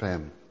shot to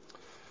fame.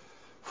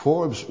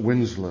 Forbes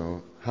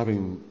Winslow,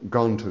 having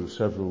gone to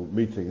several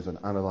meetings and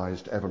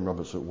analysed Evan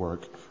Roberts at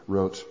work,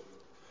 wrote,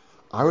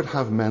 I would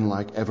have men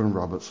like Evan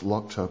Roberts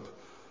locked up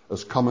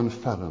as common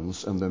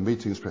felons and their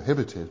meetings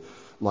prohibited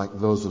like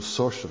those of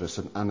socialists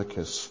and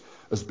anarchists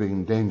as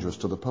being dangerous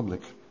to the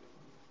public.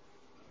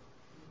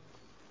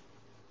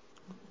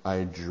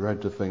 I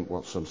dread to think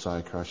what some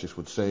psychiatrist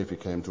would say if he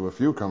came to a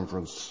few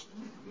conference.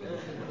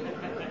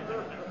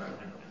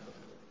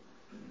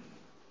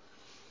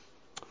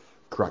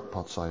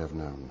 Crackpots I have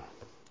known.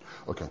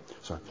 Okay,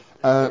 sorry.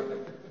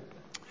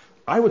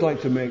 I would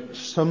like to make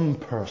some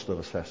personal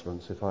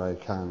assessments, if I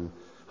can,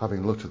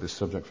 having looked at this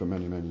subject for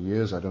many, many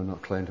years. I do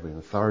not claim to be an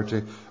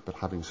authority, but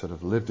having sort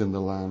of lived in the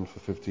land for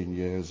 15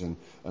 years and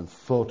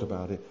thought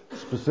about it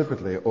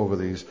specifically over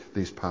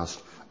these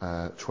past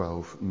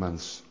 12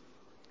 months.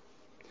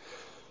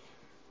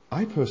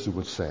 I personally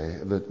would say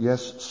that,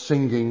 yes,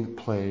 singing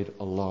played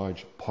a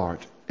large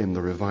part in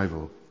the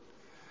revival.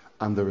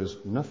 And there is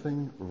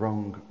nothing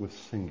wrong with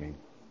singing.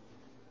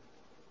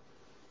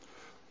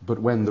 But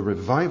when the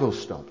revival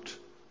stopped,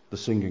 the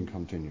singing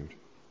continued.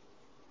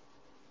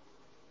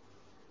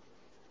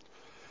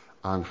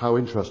 And how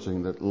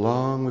interesting that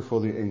long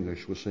before the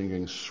English were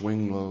singing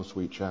Swing Low,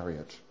 Sweet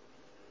Chariot,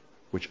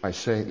 which I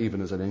say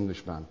even as an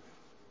Englishman,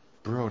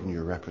 broaden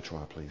your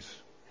repertoire, please.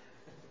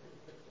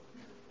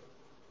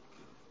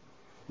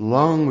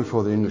 Long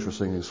before the English were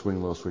singing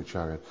Swing Low, Sweet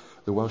Chariot,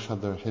 the Welsh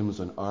had their hymns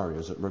and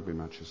arias at rugby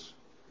matches.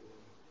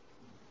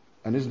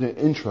 And isn't it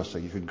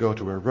interesting, you could go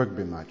to a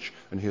rugby match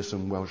and hear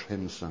some Welsh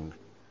hymns sung.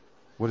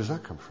 Where does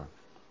that come from?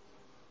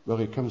 Well,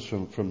 it comes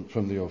from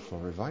the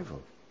Earnshaw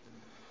revival.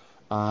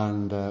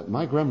 And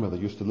my grandmother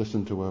used to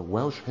listen to a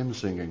Welsh hymn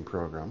singing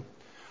program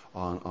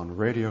on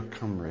Radio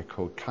Cymru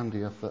called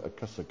Candiatha y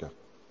Cysyga.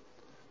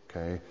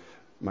 Okay,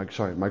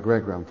 my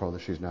great grandfather,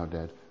 she's now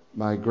dead.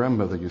 My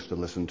grandmother used to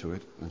listen to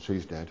it, and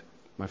she's dead.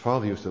 My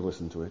father used to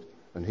listen to it,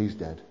 and he's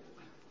dead.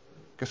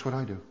 Guess what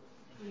I do?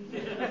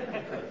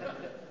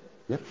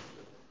 Yep.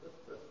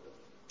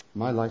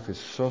 My life is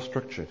so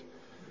structured.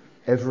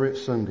 Every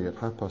Sunday at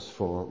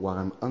 4:30, while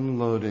I'm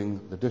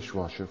unloading the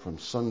dishwasher from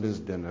Sunday's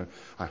dinner,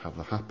 I have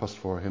the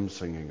 4:30 hymn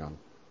singing on.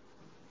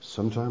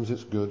 Sometimes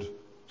it's good,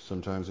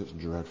 sometimes it's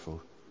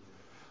dreadful.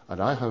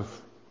 And I have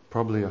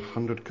probably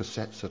 100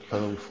 cassettes at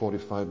home,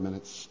 45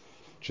 minutes,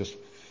 just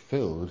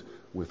filled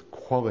with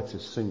quality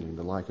singing,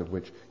 the like of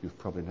which you've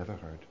probably never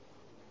heard.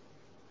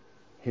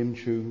 Hymn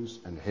tunes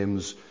and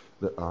hymns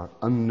that are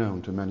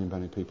unknown to many,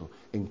 many people.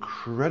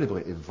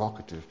 Incredibly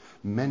evocative.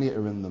 Many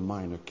are in the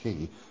minor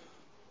key.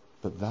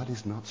 But that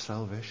is not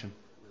salvation.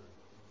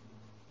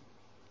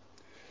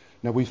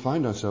 Now we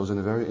find ourselves in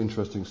a very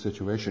interesting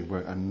situation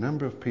where a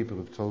number of people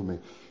have told me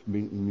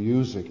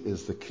music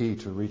is the key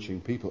to reaching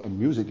people, and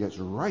music gets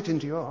right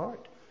into your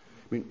heart.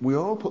 I mean, we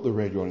all put the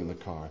radio on in the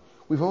car.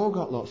 We've all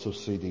got lots of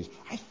CDs.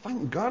 I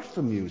thank God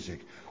for music.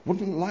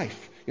 Wouldn't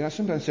life? I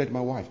sometimes say to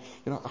my wife,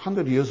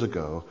 100 years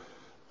ago,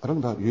 I don't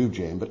know about you,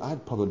 Jane, but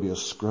I'd probably be a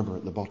scrubber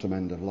at the bottom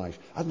end of life.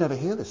 I'd never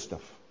hear this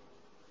stuff.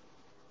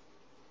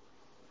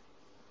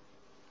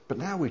 But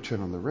now we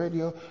turn on the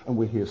radio and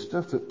we hear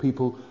stuff that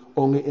people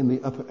only in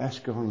the upper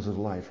echelons of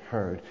life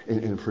heard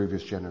in a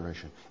previous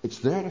generation. It's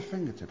there at a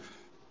fingertip.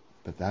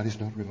 But that is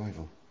not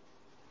revival.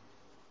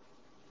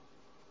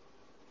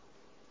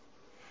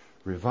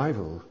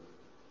 Revival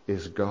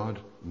is God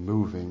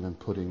moving and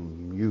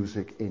putting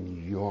music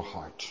in your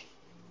heart.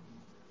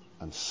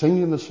 And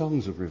singing the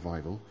songs of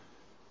revival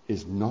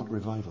is not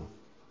revival.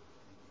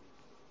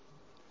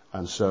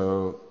 And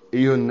so,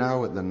 even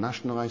now at the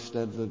National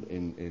Eisteddfod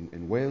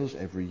in Wales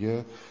every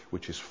year,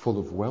 which is full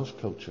of Welsh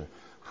culture,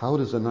 how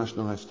does the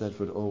National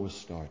Eisteddfod always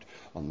start?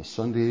 On the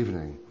Sunday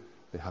evening,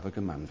 they have a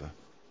gamanfa.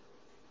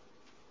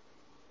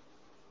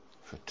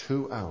 For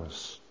 2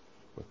 hours,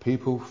 with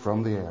people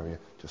from the area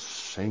to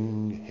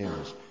sing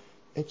hymns.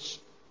 It's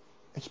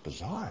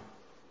bizarre.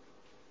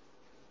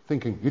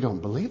 Thinking, you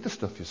don't believe the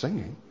stuff you're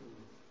singing,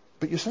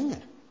 but you sing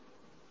it.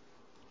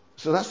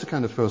 So that's the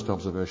kind of first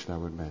observation I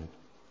would make.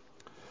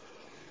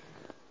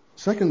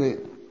 Secondly,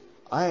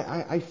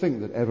 I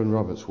think that Evan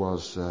Roberts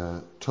was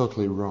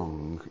totally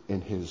wrong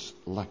in his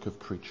lack of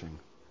preaching.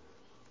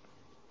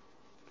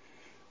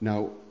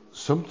 Now,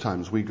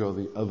 sometimes we go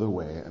the other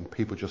way and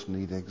people just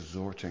need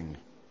exhorting.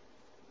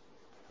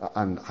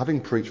 And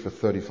having preached for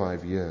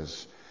 35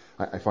 years,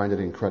 I find it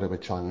incredibly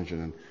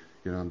challenging. And,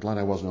 I'm glad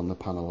I wasn't on the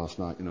panel last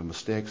night.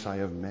 Mistakes I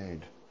have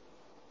made.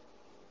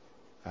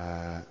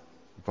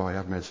 Boy,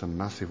 I've made some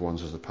massive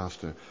ones as a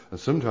pastor. And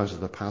sometimes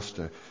as a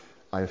pastor,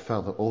 I have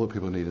felt that all that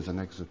people need is an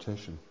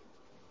exhortation.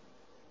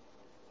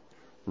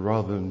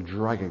 Rather than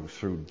dragging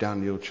through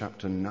Daniel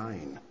chapter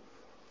 9.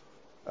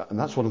 And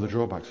that's one of the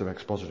drawbacks of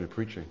expository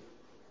preaching.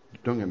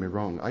 Don't get me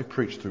wrong, I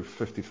preached through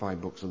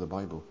 55 books of the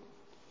Bible.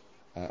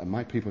 And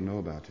my people know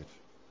about it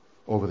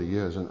over the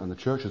years. And the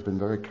church has been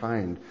very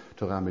kind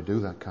to allow me to do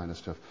that kind of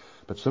stuff.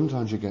 But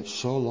sometimes you get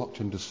so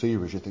locked into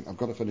series, you think, I've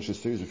got to finish this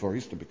series before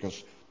Easter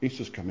because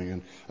Easter's coming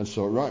in. And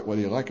so, right,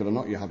 whether you like it or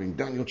not, you're having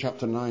Daniel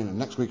chapter 9, and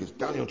next week it's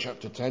Daniel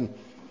chapter 10.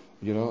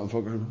 And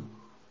folk going,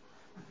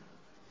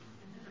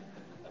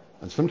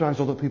 and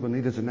sometimes all that people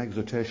need is an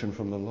exhortation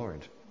from the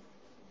Lord.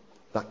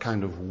 That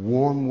kind of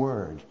warm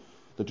word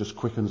that just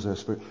quickens their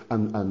spirit.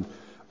 And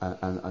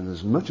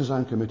as much as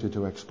I'm committed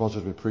to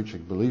expository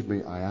preaching, believe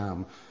me, I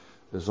am,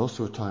 there's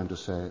also a time to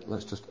say,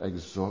 let's just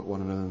exhort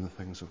one another in the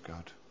things of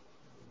God.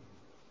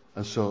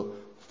 And so,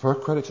 for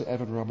credit to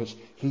Evan Roberts,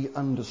 he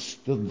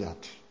understood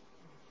that.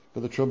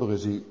 But the trouble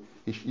is,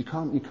 you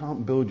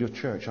can't build your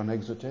church on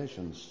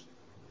exhortations.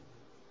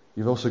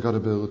 You've also got to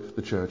build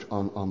the church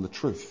on the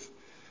truth.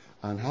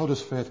 And how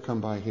does faith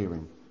come by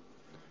hearing?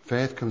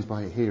 Faith comes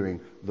by hearing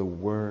the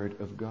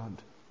word of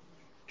God.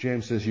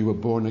 James says you were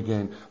born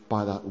again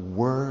by that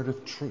word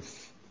of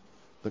truth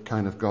that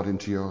kind of got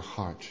into your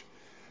heart.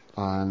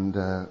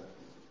 And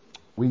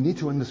we need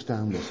to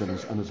understand this.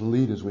 And as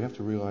leaders, we have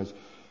to realize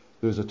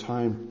there's a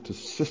time to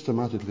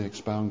systematically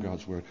expound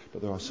God's word.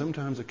 But there are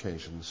sometimes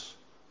occasions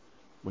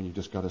when you've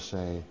just got to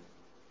say,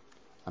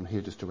 I'm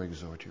here just to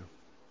exhort you.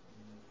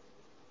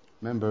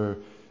 Remember,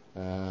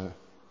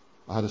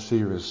 I had a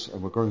series,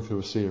 and we're going through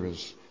a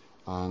series,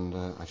 and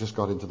I just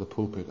got into the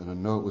pulpit, and a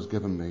note was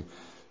given me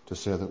to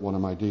say that one of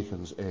my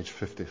deacons, age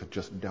 50, had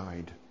just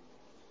died.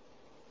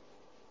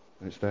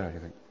 And it's there, you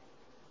think.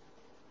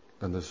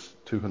 And there's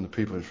 200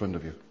 people in front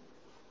of you.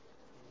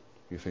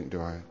 You think,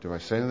 do I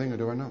say anything or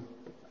do I not?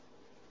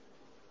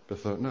 But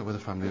I thought, no, we're the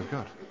family of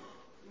God.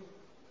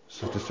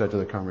 So I just said to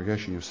the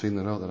congregation, you've seen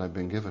the note that I've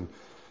been given.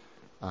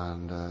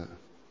 And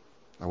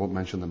I won't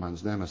mention the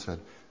man's name. I said,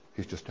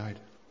 he's just died.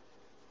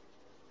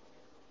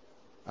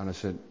 And I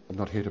said, I'm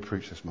not here to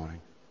preach this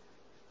morning.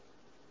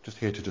 Just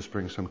here to just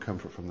bring some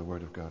comfort from the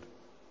Word of God.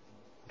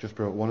 Just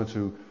brought one or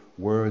two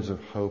words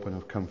of hope and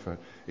of comfort.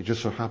 It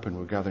just so happened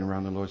we were gathering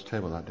around the Lord's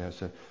table that day. I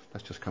said,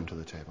 let's just come to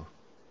the table.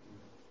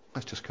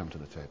 Let's just come to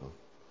the table.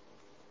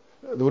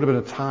 There would have been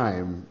a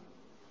time,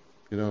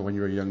 when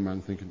you're a young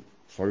man thinking,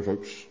 sorry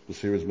folks, the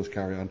series must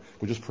carry on.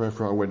 We'll just pray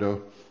for our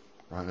widow.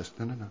 Right,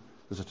 no.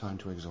 There's a time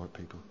to exhort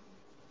people.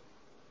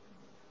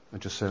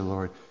 And just say,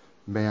 Lord,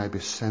 may I be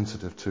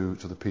sensitive to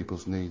the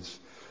people's needs.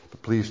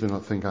 But please do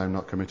not think I'm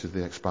not committed to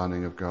the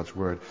expanding of God's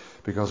Word,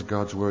 because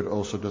God's Word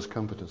also does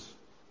comfort us.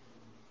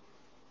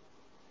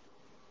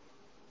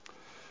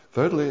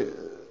 Thirdly,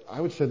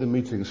 I would say the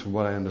meetings, from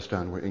what I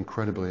understand, were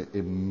incredibly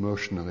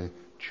emotionally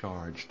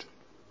charged.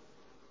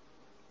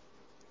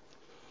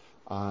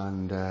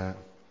 And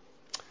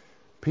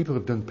people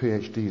have done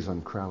PhDs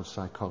on crowd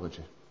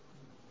psychology.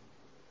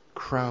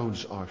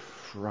 Crowds are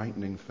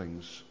frightening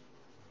things.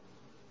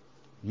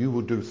 You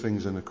will do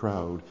things in a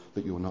crowd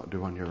that you will not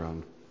do on your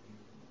own.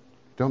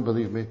 Don't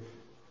believe me?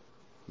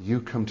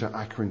 You come to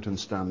Accrington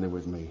Stanley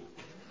with me.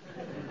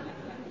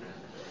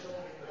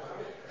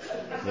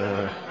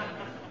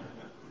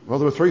 Well,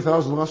 there were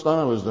 3,000 last time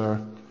I was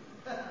there.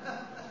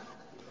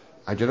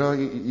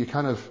 You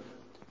kind of,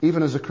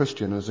 even as a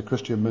Christian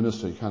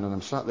minister,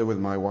 I'm sat there with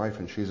my wife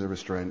and she's a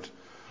restraint.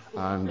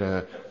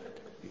 And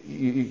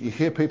you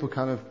hear people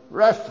kind of,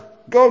 ref,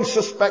 go and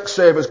suspect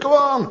Sabres, go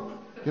on!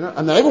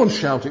 And then everyone's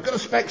shouting, go to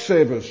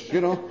Specsavers,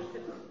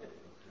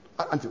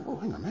 I think, oh,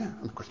 hang on there,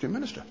 I'm a Christian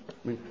minister.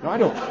 No, I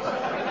don't.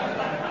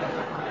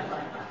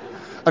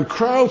 And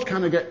crowds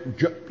kind of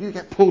you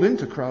get pulled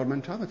into crowd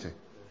mentality.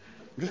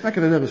 I'm just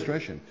making an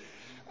illustration.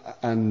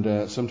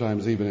 And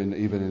sometimes even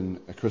in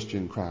a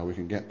Christian crowd, we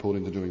can get pulled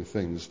into doing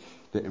things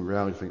that in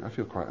reality think, I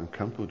feel quite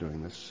uncomfortable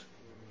doing this.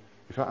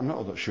 In fact, I'm not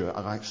all that sure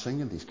I like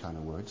singing these kind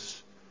of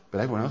words, but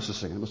everyone else is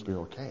singing, it must be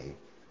okay.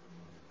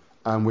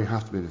 And we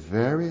have to be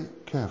very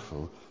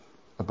careful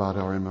about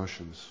our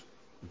emotions.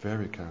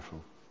 Very careful.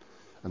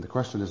 And the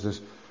question is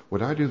this,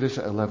 would I do this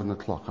at 11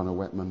 o'clock on a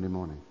wet Monday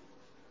morning?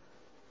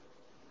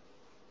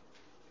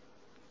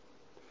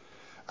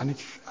 And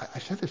I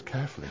said this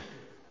carefully.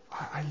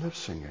 I love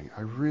singing.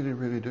 I really,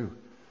 really do.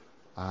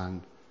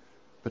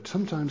 But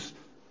sometimes,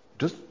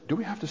 do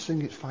we have to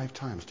sing it 5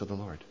 times to the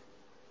Lord?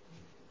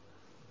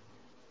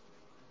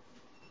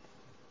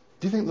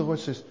 Do you think the Lord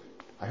says,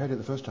 I heard it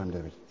the first time,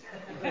 David?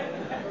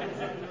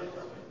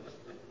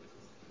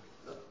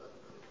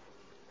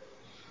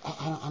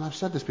 And I've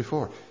said this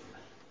before.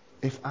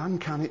 If "and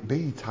can it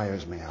be"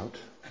 tires me out, do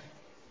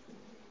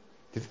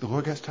you think the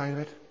Lord gets tired of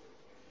it?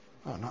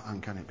 Oh, not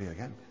 "and can it be"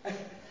 again.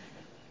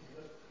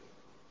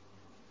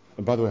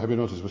 And by the way, have you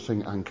noticed we're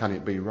singing "and can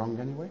it be" wrong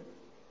anyway?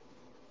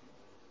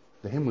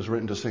 The hymn was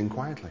written to sing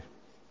quietly.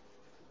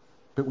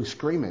 But we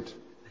scream it.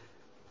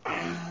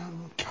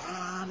 And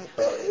can it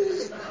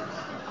be?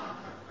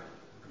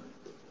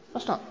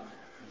 That's not.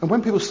 And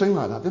when people sing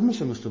like that, they've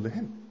misunderstood the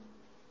hymn.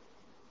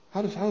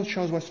 How does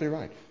Charles Wesley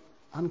write?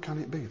 And can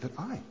it be that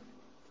I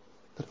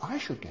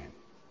should gain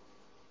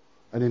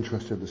an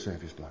interest in the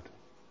Saviour's blood?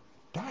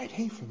 Died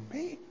he for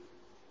me,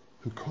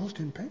 who caused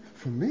him pain?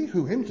 For me,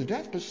 who him to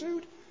death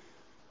pursued?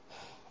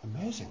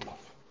 Amazing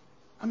love.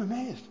 I'm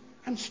amazed.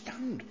 I'm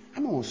stunned.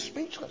 I'm almost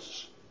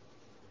speechless.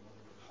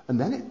 And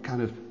then it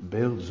kind of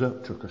builds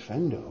up to a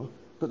crescendo.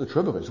 But the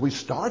trouble is, we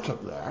start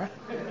up there.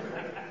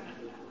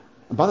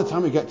 And by the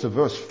time we get to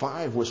verse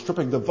 5, we're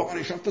stripping the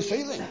varnish off the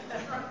ceiling.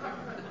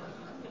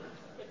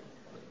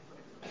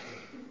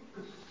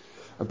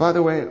 And by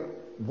the way,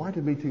 why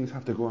do meetings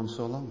have to go on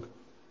so long?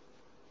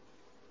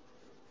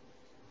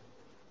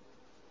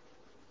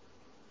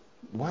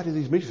 Why do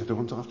these meetings have to go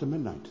on until after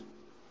midnight?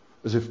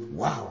 As if,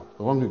 wow,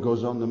 the longer it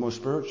goes on, the more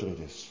spiritual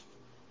it is.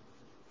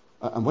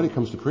 And when it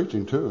comes to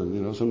preaching too,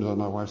 and sometimes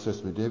my wife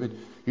says to me, David,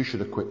 you should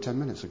have quit 10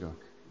 minutes ago.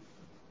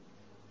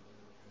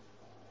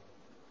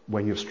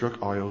 When you've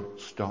struck oil,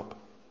 stop.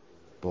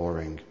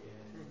 Boring.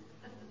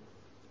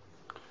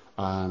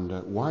 And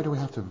why do we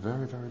have to have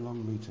very, very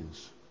long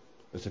meetings?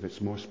 As if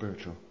it's more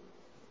spiritual.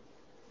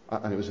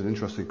 And it was an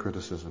interesting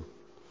criticism.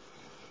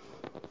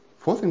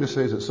 Fourth thing to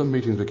say is that some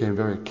meetings became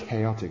very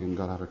chaotic and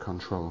got out of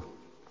control.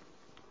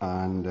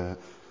 And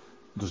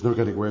there's no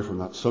getting away from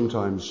that.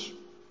 Sometimes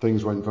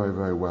things went very,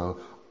 very well.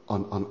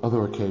 On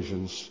other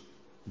occasions,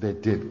 they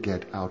did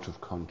get out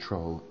of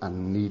control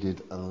and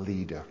needed a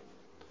leader.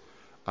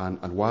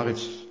 And while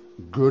it's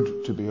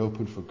good to be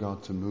open for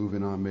God to move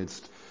in our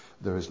midst,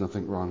 there is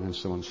nothing wrong in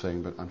someone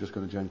saying, but I'm just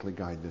going to gently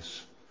guide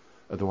this.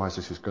 Otherwise,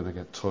 this is going to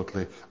get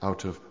totally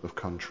out of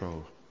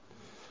control.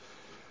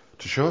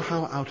 To show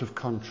how out of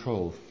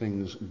control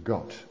things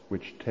got,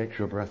 which takes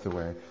your breath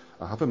away,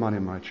 I have a man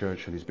in my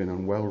church and he's been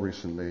unwell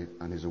recently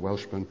and he's a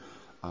Welshman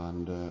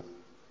And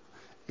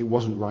it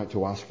wasn't right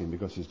to ask him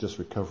because he's just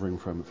recovering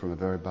from a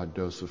very bad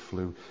dose of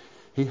flu.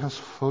 He has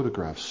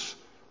photographs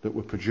that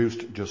were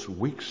produced just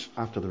weeks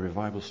after the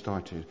revival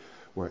started,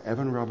 where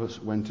Evan Roberts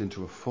went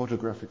into a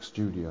photographic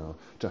studio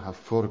to have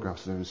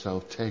photographs of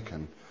himself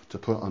taken to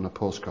put on a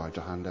postcard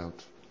to hand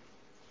out.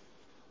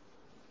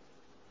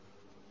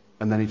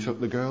 And then he took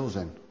the girls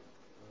in.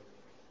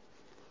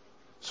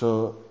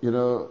 So,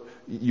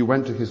 you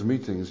went to his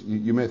meetings.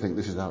 You may think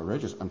this is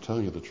outrageous. I'm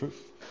telling you the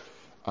truth.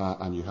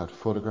 And you had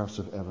photographs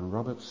of Evan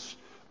Roberts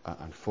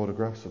and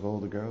photographs of all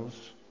the girls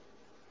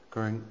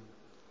going,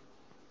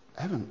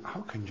 Evan,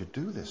 how can you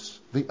do this?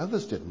 The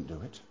others didn't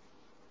do it.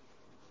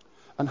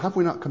 And have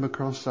we not come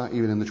across that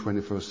even in the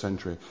 21st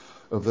century,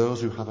 of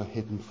those who have a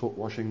hidden foot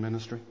washing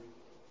ministry?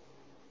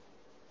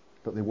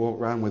 But they walk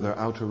around with their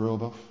outer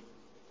robe off,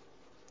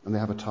 and they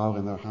have a towel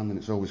in their hand, and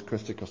it's always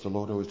Christy because the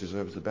Lord always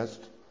deserves the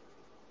best.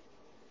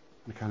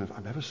 And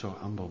I'm ever so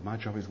humble. My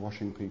job is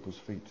washing people's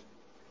feet.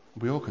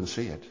 We all can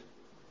see it.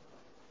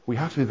 We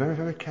have to be very,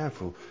 very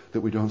careful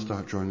that we don't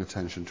start drawing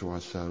attention to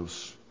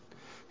ourselves.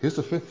 Here's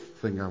the fifth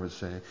thing I would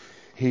say.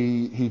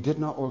 He did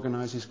not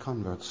organize his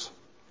converts.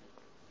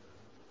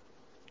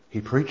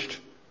 He preached,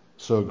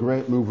 so a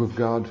great move of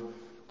God.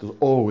 There'll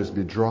always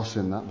be dross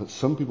in that, but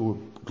some people were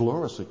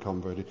gloriously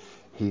converted.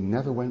 He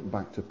never went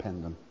back to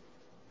pen them.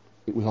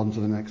 It was on to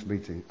the next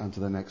meeting, and to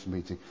the next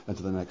meeting, and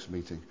to the next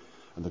meeting.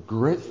 And the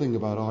great thing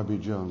about R.B.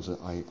 Jones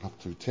that I have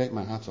to take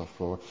my hat off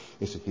for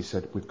is that he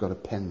said, we've got to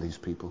pen these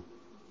people.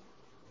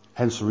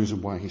 Hence the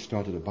reason why he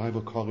started a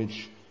Bible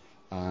college,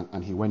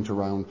 and he went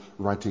around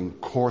writing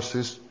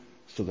courses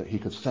so that he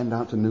could send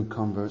out to new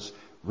converts,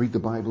 read the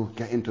Bible,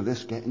 get into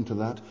this, get into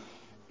that.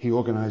 He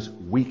organized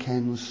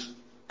weekends.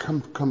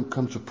 Come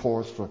to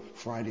Porth for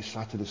Friday,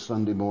 Saturday,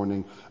 Sunday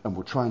morning, and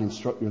we'll try and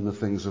instruct you in the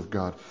things of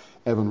God.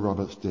 Evan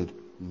Roberts did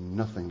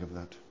nothing of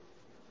that.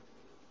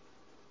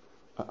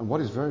 And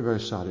what is very,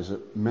 very sad is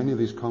that many of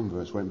these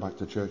converts went back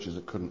to churches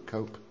that couldn't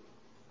cope.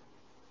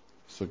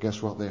 So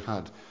guess what they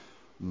had?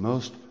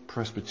 Most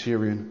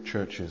Presbyterian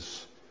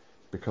churches,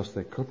 because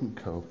they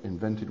couldn't cope,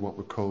 invented what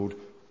were called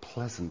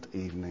pleasant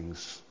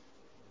evenings.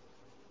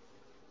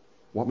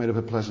 What made up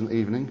a pleasant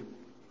evening?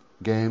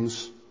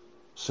 Games,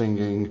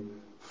 singing,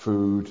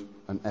 food,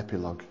 and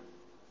epilogue.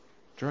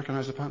 Do you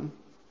recognize the pattern?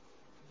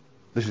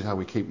 This is how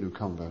we keep new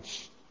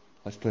converts.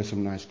 Let's play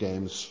some nice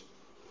games.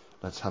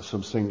 Let's have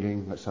some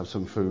singing. Let's have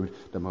some food.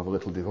 Then we'll have a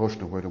little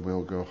devotional word and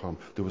we'll go home.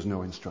 There was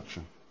no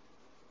instruction.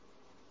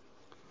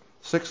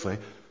 Sixthly,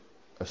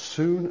 as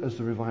soon as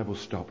the revival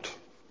stopped,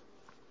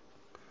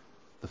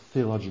 the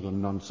theological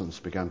nonsense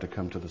began to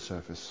come to the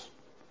surface.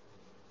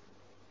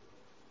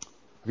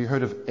 Have you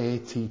heard of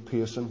A.T.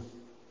 Pearson?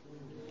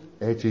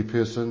 A.T.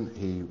 Pearson,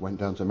 he went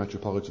down to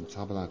Metropolitan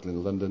Tabernacle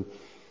in London.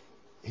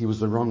 He was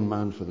the wrong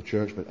man for the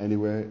church, but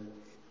anyway,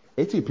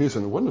 A.T.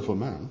 Pearson, a wonderful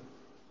man,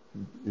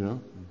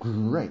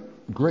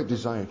 great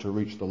desire to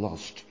reach the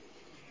lost.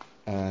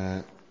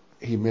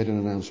 He made an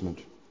announcement.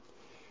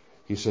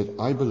 He said,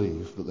 I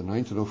believe that the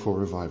 1904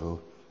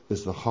 revival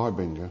is the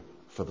harbinger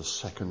for the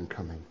second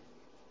coming.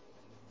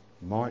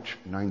 March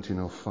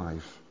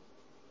 1905.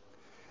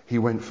 He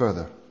went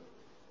further.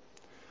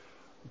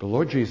 The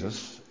Lord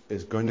Jesus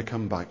is going to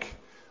come back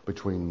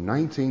between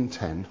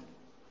 1910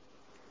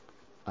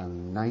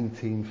 and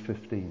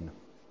 1915.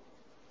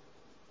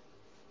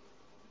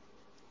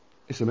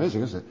 It's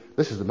amazing, isn't it?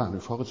 This is the man who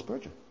followed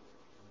Spurgeon.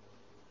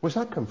 Where's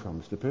that come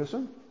from, Mr.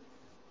 Pearson?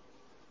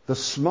 The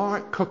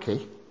smart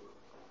cookie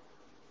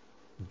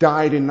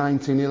died in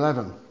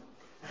 1911.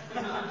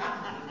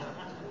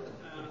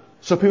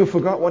 So people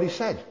forgot what he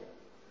said.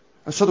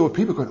 And so there were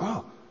people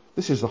going,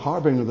 this is the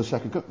harbinger of the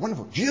second coming.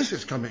 Wonderful, Jesus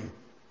is coming.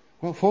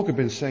 Well, folk have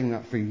been saying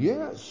that for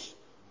years.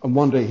 And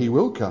one day he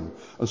will come.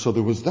 And so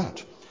there was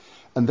that.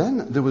 And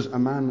then there was a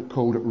man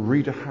called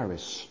Reader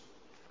Harris.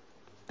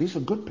 These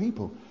are good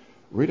people.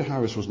 Reader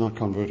Harris was not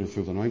converted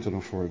through the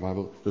 1904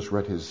 revival. Just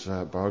read his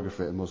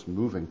biography, a most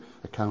moving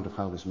account of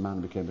how this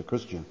man became a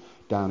Christian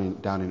down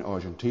in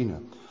Argentina.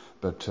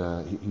 But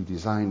he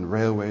designed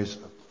railways,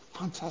 a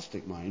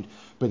fantastic mind,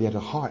 but he had a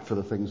heart for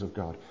the things of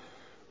God.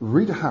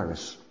 Reader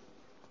Harris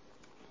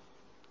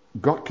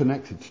got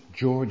connected to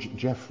George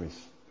Jeffreys,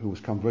 who was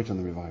converted in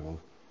the revival.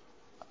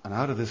 And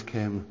out of this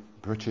came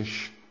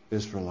British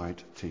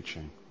Israelite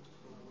teaching.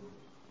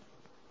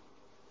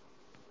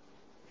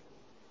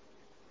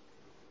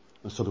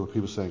 And so there were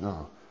people saying,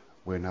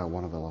 we're now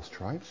one of the lost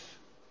tribes.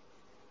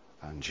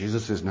 And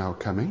Jesus is now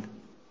coming.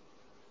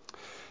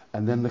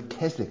 And then the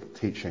Keswick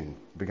teaching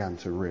began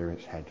to rear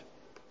its head,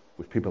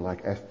 with people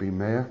like F.B.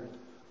 Mayer,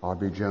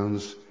 R.B.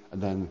 Jones,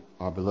 and then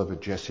our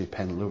beloved Jesse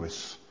Penn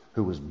Lewis,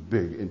 who was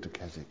big into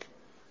Keswick.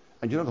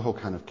 And the whole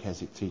kind of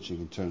Keswick teaching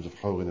in terms of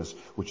holiness,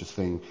 which is a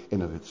thing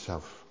in of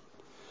itself.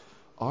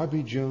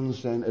 R.B.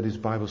 Jones then at his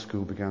Bible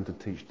school began to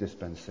teach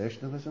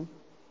dispensationalism.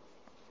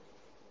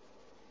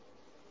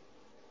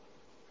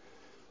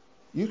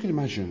 You can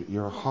imagine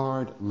you're a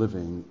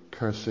hard-living,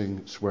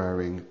 cursing,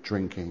 swearing,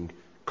 drinking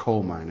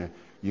coal miner.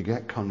 You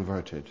get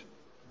converted.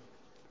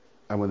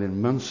 And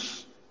within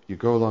months, You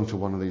go along to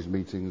one of these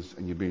meetings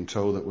and you're being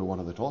told that we're one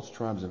of the lost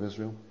tribes of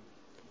Israel,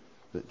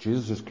 that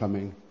Jesus is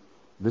coming.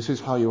 This is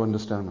how you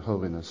understand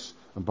holiness.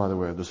 And by the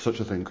way, there's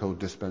such a thing called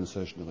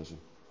dispensationalism.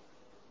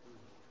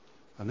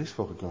 And these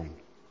folk are going,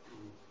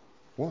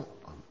 what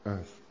on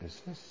earth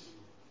is this?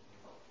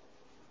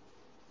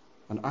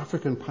 An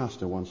African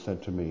pastor once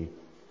said to me,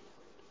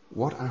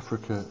 what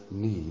Africa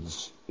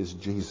needs is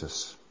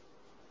Jesus.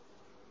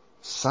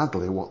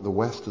 Sadly, what the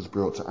West has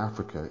brought to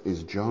Africa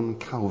is John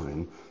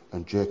Calvin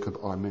and Jacob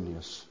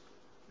Arminius.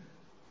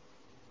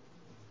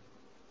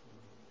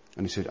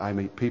 And he said, I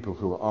meet people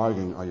who are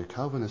arguing, are you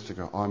Calvinistic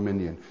or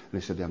Arminian? And he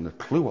said, they haven't a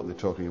clue what they're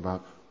talking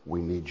about.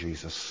 We need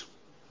Jesus.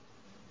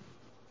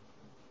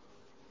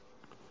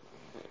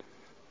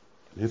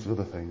 Here's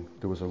another thing.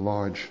 There was a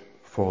large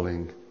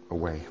falling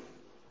away.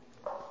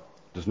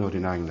 There's no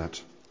denying that.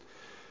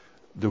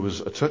 There was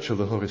a touch of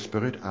the Holy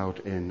Spirit out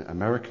in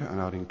America and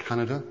out in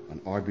Canada,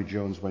 and R.B.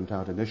 Jones went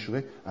out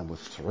initially and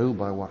was thrilled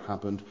by what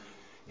happened.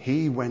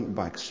 He went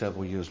back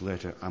several years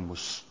later and was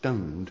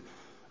stunned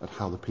at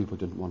how the people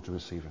didn't want to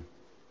receive him.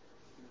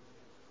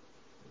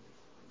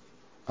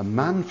 A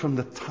man from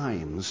the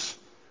Times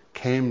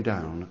came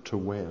down to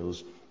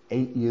Wales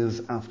 8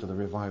 years after the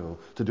revival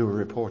to do a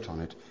report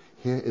on it.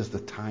 Here is the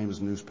Times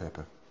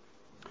newspaper.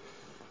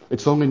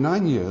 It's only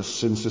 9 years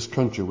since this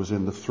country was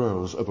in the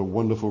throes of a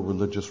wonderful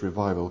religious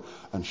revival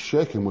and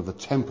shaken with a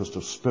tempest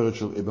of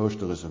spiritual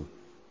emotionalism.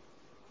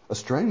 A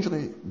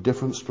strangely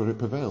different spirit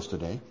prevails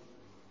today.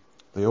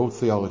 The old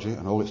theology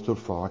and all it stood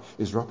for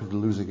is rapidly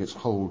losing its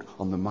hold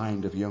on the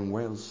mind of young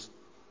Wales.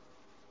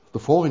 The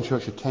fall in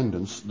church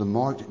attendance, the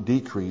marked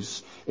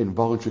decrease in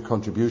voluntary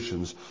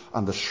contributions,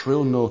 and the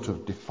shrill note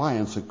of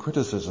defiance and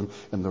criticism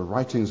in the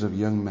writings of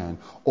young men,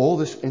 all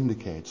this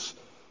indicates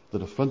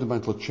that a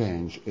fundamental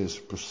change is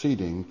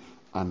proceeding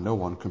and no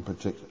one can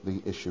predict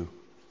the issue.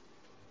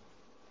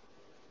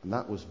 And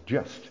that was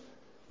just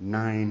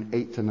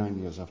 8 to 9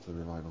 years after the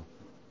revival.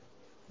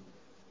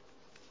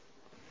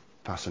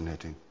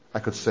 Fascinating. I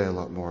could say a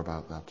lot more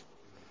about that.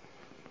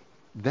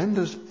 Then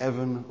there's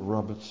Evan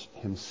Roberts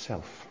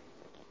himself.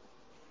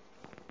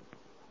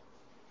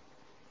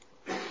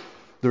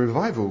 The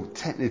revival,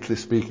 technically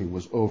speaking,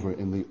 was over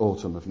in the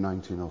autumn of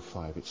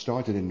 1905. It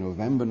started in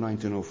November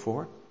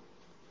 1904.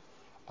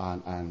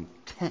 And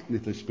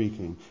technically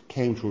speaking,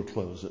 came to a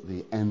close at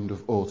the end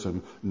of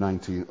autumn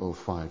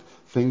 1905.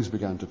 Things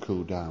began to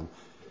cool down.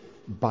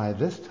 By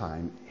this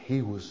time,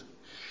 he was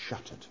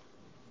shattered.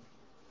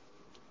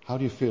 How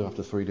do you feel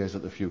after 3 days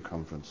at the Few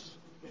Conference?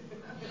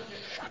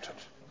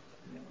 Shattered.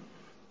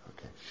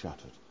 Okay,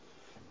 shattered.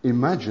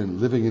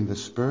 Imagine living in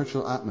this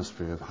spiritual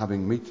atmosphere of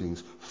having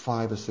meetings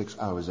 5 or 6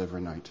 hours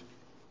every night.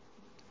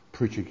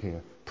 Preaching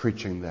here,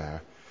 preaching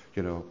there,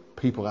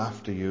 people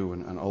after you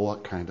and all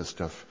that kind of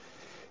stuff.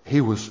 He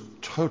was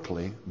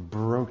totally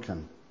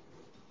broken.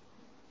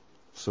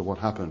 So what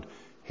happened?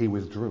 He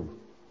withdrew.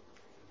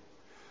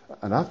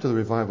 And after the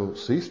revival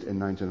ceased in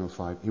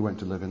 1905, he went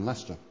to live in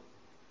Leicester.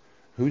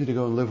 Who did he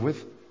go and live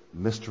with?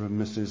 Mr.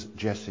 and Mrs.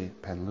 Jesse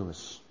Penn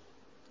Lewis.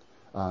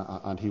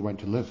 And he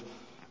went to live.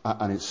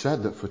 And it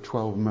said that for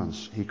 12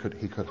 months he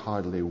could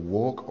hardly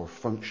walk or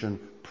function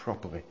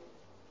properly.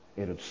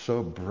 It had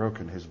so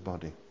broken his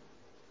body.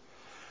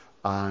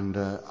 And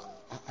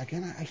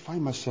again, I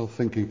find myself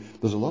thinking,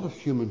 there's a lot of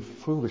human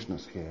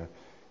foolishness here.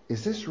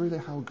 Is this really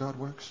how God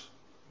works?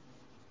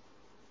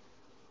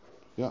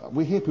 Yeah,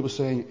 we hear people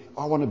saying,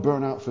 I want to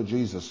burn out for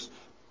Jesus.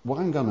 Well,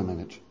 hang on a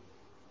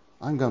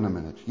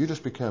minute. You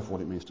just be careful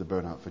what it means to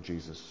burn out for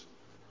Jesus.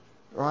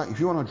 All right, if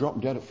you want to drop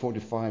dead at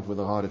 45 with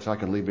a heart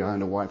attack and leave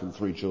behind a wife and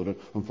 3 children,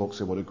 and folks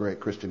say, what a great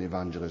Christian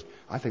evangelist,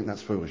 I think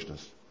that's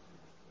foolishness.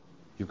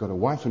 You've got a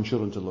wife and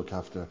children to look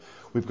after.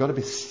 We've got to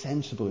be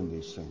sensible in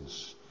these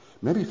things.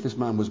 Maybe if this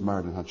man was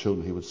married and had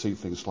children, he would see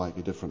things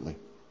slightly differently.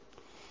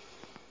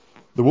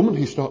 The woman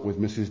he stopped with,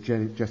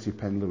 Mrs. Jessie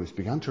Penn Lewis,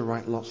 began to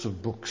write lots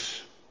of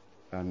books.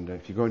 And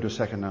if you go into a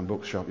second-hand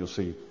bookshop,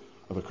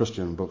 of a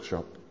Christian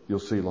bookshop, you'll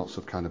see lots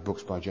of kind of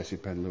books by Jessie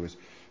Penn Lewis.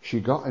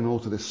 She got in all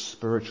to this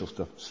spiritual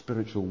stuff,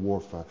 spiritual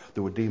warfare.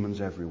 There were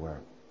demons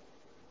everywhere.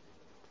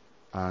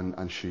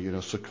 And she,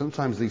 so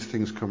sometimes these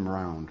things come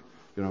around.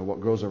 What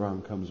goes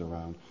around comes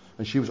around.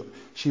 And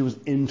she was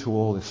into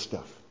all this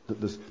stuff.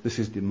 This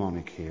is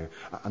demonic here,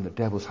 and the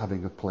devil's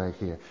having a play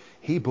here.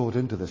 He bought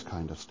into this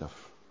kind of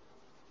stuff.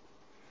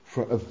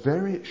 For a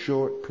very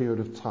short period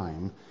of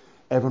time,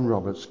 Evan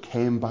Roberts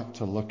came back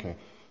to Lucca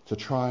to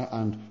try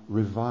and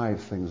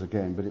revive things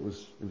again, but it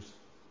was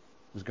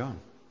gone.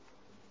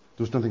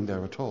 There was nothing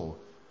there at all.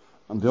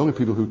 And the only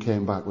people who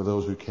came back were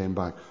those who came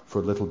back for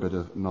a little bit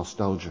of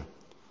nostalgia.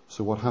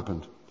 So what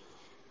happened?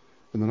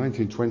 In the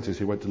 1920s,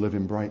 he went to live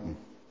in Brighton.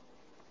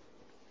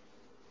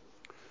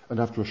 And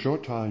after a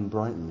short time in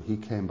Brighton, he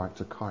came back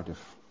to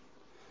Cardiff.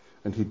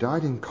 And he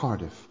died in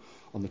Cardiff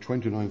on the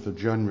 29th of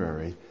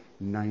January,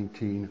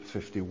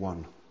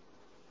 1951.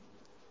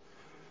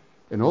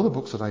 In all the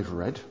books that I've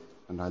read,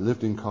 and I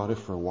lived in Cardiff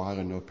for a while,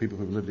 I know people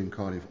who've lived in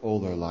Cardiff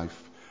all their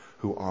life,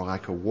 who are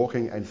like a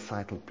walking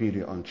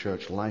encyclopedia on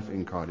church life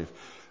in Cardiff.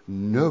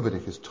 Nobody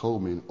has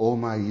told me in all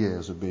my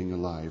years of being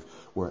alive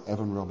where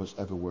Evan Roberts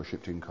ever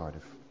worshipped in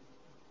Cardiff.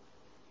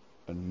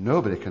 And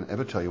nobody can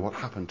ever tell you what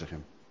happened to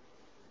him.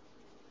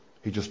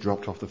 He just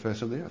dropped off the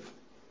face of the earth.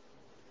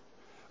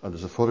 And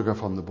there's a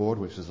photograph on the board,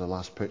 which is the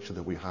last picture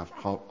that we have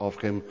of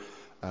him.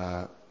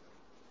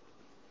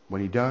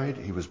 When he died,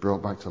 he was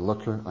brought back to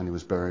Lucca and he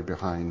was buried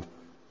behind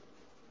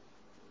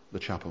the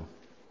chapel.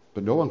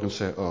 But no one can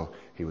say, oh,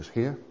 he was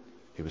here,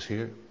 he was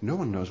here. No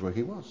one knows where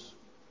he was.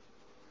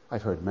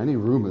 I've heard many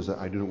rumours that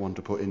I don't want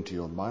to put into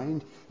your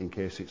mind in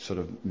case it sort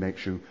of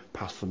makes you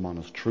pass them on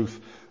as truth.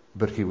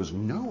 But he was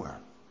nowhere.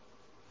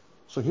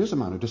 So here's a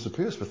man who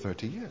disappears for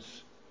 30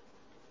 years.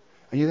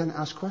 And you then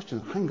ask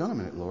questions. Hang on a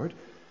minute, Lord.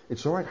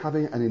 It's all right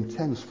having an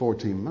intense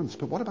 14 months,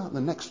 but what about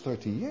the next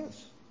 30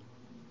 years?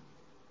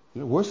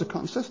 Where's the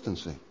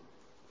consistency?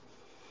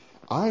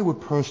 I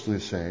would personally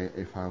say,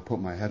 if I put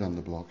my head on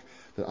the block,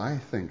 that I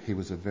think he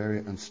was a very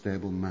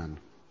unstable man.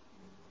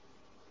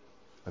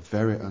 A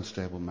very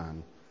unstable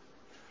man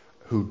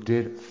who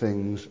did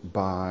things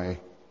by,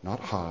 not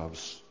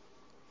halves,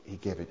 he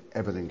gave it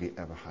everything he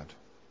ever had.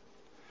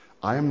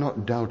 I am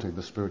not doubting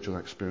the spiritual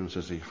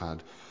experiences he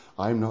had.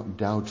 I am not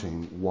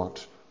doubting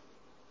what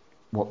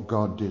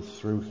God did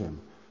through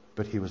him.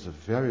 But he was a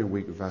very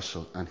weak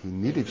vessel and he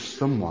needed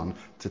someone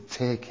to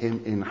take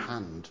him in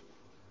hand.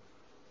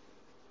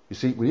 You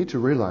see, we need to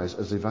realize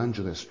as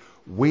evangelists,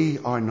 we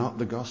are not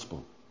the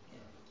gospel.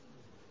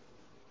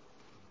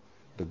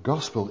 The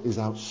gospel is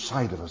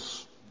outside of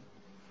us.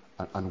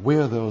 And we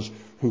are those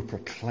who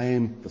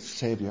proclaim the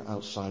Savior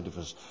outside of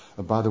us.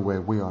 And by the way,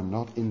 we are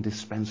not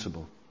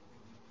indispensable.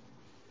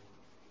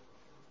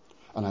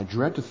 And I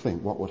dread to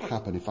think what would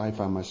happen if I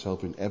found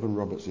myself in Evan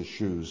Roberts'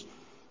 shoes,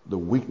 the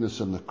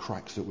weakness and the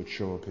cracks that would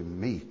show up in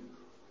me.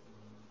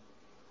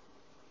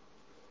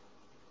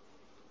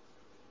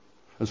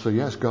 And so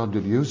yes, God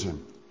did use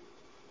him.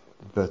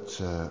 But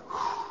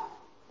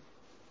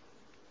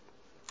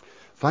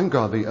thank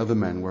God the other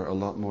men were a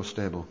lot more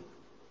stable.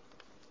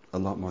 A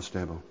lot more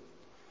stable.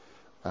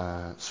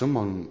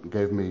 Someone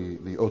gave me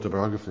the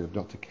autobiography of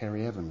Dr.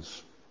 Kerry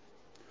Evans.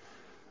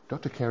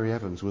 Dr. Kerry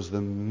Evans was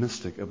the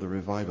mystic of the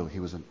revival. He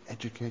was an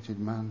educated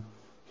man.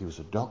 He was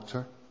a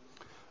doctor.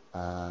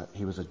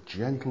 He was a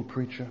gentle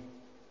preacher.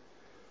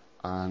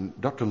 And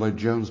Dr. Lloyd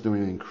Jones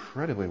doing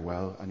incredibly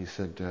well. And he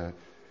said,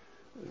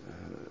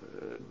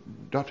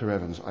 Dr.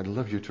 Evans, I'd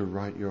love you to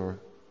write your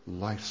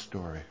life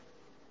story.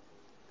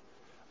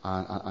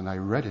 And I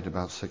read it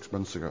about 6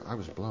 months ago. I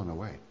was blown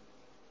away.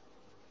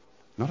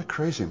 Not a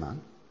crazy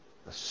man.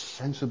 A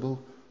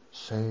sensible,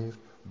 saved,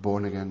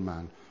 born-again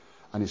man.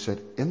 And he said,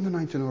 in the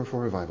 1904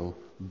 revival,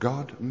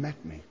 God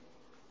met me.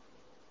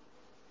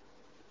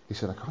 He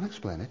said, I can't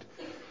explain it.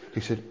 He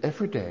said,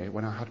 every day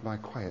when I had my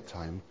quiet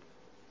time,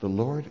 the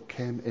Lord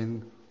came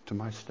into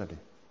my study.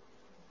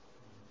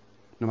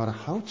 No matter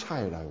how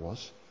tired I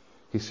was,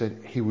 he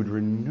said, he would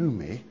renew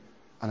me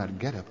and I'd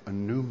get up a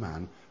new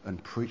man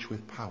and preach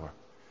with power.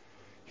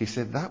 He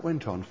said, that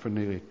went on for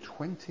nearly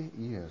 20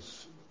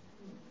 years.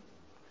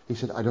 He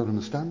said, I don't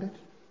understand it.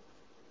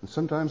 And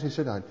sometimes he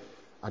said,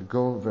 I'd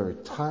go very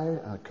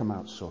tired and I'd come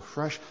out so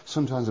fresh.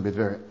 Sometimes I'd be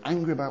very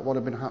angry about what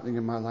had been happening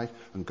in my life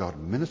and God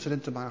ministered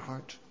into my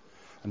heart.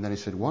 And then he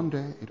said, one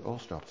day it all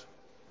stopped.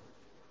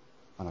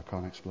 And I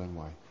can't explain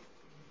why.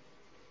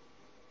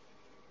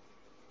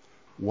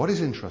 What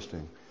is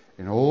interesting,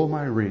 in all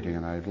my reading,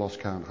 and I've lost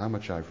count how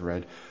much I've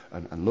read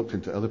and looked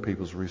into other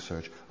people's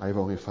research, I've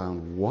only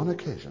found one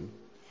occasion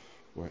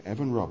where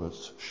Evan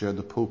Roberts shared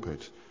the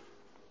pulpit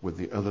with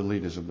the other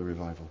leaders of the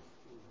revival.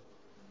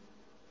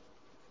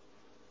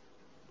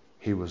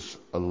 He was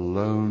a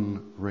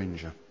lone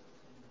ranger.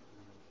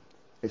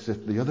 It's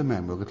if the other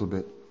men were a little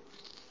bit,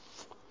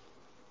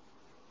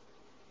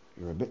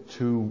 you're a bit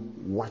too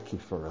wacky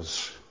for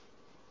us.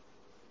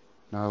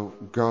 Now,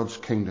 God's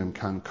kingdom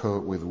can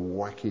cope with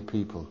wacky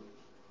people.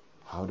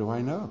 How do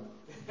I know?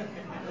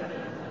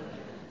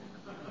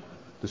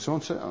 Did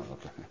someone say, oh,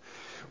 okay.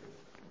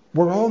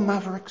 We're all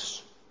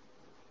mavericks.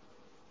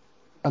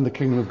 And the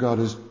kingdom of God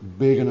is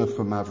big enough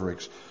for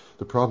mavericks.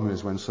 The problem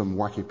is when some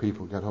wacky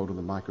people get hold of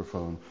the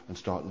microphone and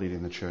start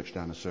leading the church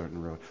down a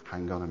certain road.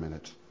 Hang on a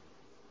minute.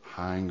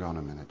 Hang on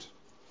a minute.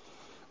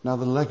 Now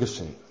the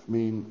legacy. I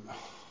mean,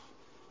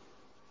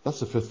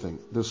 that's the fifth thing.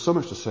 There's so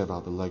much to say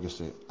about the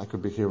legacy. I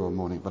could be here all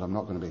morning, but I'm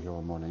not going to be here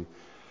all morning.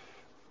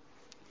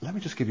 Let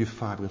me just give you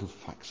 5 little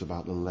facts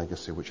about the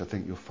legacy, which I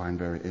think you'll find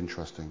very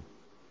interesting.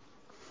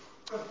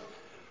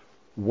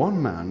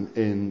 One man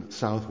in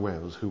South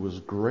Wales who was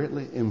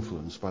greatly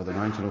influenced by the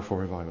 1904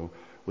 revival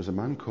was a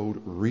man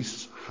called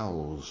Rhys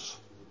Howells.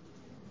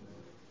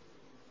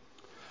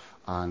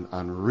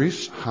 And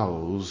Rhys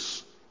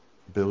Howells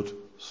built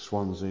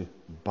Swansea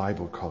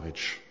Bible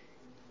College.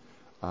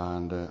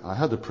 And I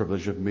had the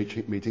privilege of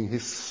meeting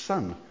his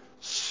son,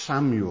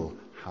 Samuel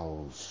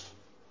Howells.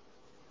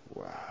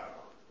 Wow.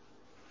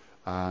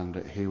 And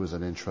he was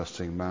an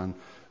interesting man.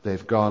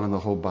 They've gone and the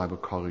whole Bible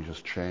College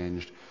has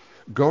changed.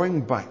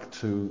 Going back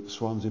to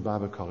Swansea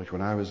Bible College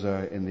when I was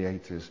there in the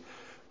 80s,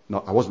 No,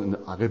 I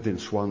lived in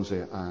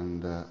Swansea,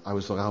 and I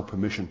was allowed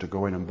permission to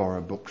go in and borrow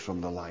books from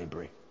the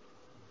library.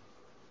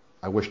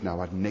 I wish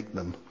now I'd nicked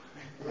them,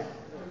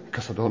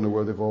 because I don't know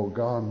where they've all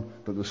gone,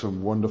 but there's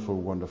some wonderful,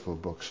 wonderful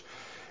books.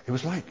 It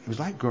was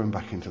like going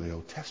back into the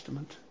Old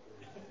Testament.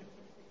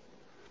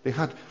 They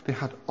had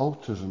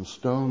altars and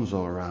stones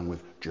all around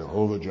with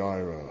Jehovah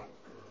Jireh,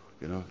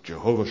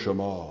 Jehovah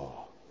Shammah.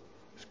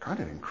 It's kind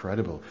of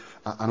incredible.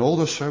 And all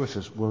the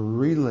services were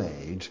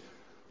relayed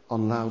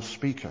on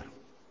loudspeaker.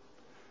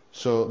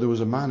 So there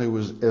was a man who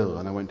was ill,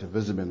 and I went to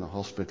visit him in the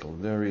hospital.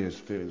 There he is,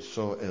 feeling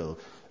so ill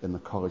in the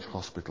college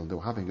hospital. They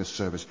were having a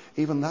service.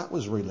 Even that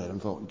was relayed.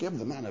 And thought, give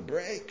the man a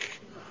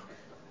break.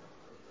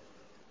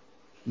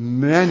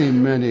 Many,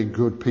 many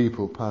good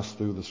people passed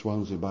through the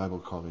Swansea Bible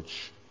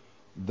College.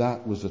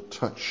 That was a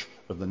touch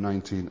of the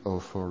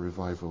 1904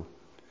 revival.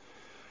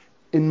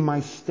 In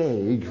my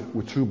stag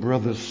were two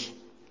brothers,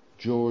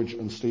 George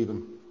and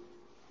Stephen.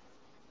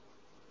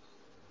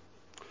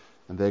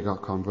 And they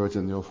got converted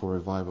in the 04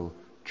 revival.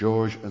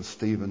 George and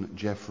Stephen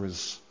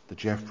Jeffreys, the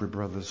Jeffrey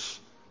brothers,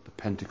 the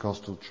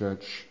Pentecostal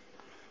church.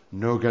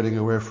 No getting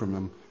away from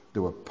them. They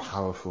were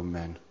powerful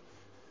men.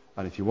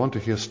 And if you want to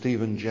hear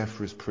Stephen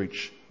Jeffreys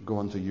preach, go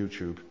onto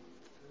YouTube.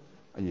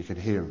 And you can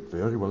hear him.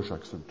 Very Welsh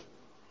accent.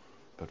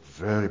 But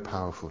very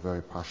powerful,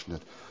 very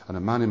passionate. And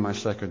a man in my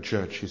second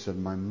church, he said,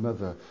 my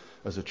mother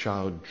as a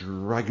child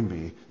dragged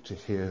me to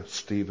hear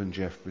Stephen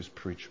Jeffreys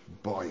preach.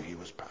 Boy, he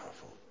was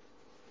powerful.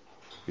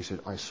 He said,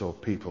 I saw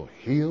people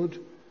healed.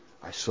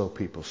 I saw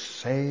people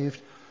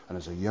saved. And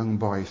as a young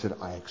boy, he said,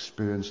 I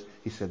experienced,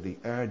 he said, the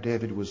air,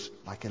 David, was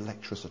like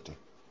electricity.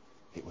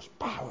 It was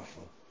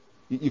powerful.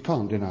 You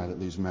can't deny that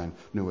these men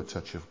knew a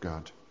touch of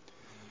God.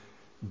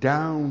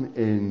 Down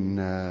in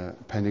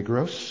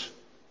Pennygross,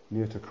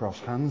 near to Cross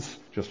Hands,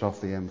 just off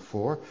the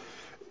M4,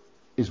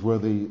 is where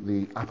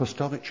the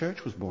Apostolic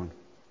Church was born.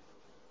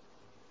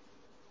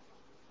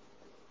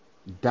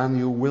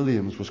 Daniel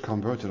Williams was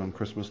converted on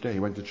Christmas Day. He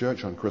went to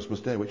church on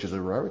Christmas Day, which is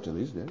a rarity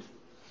these days.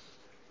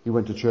 He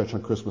went to church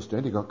on Christmas Day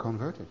and he got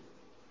converted.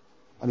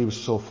 And he was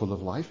so full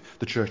of life,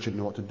 the church didn't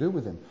know what to do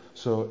with him.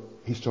 So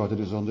he started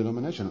his own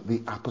denomination,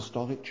 the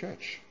Apostolic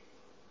Church.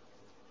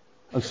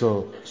 And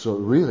so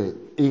really,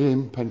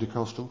 Elim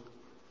Pentecostal,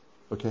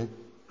 okay,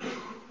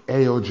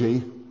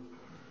 AOG,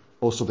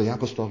 also the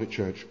Apostolic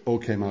Church, all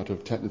came out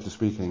of, technically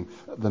speaking,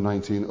 the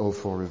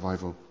 1904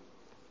 revival.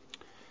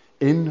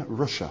 In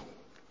Russia,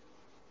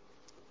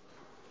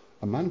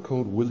 a man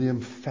called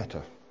William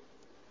Fetter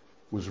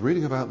was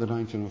reading about the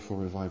 1904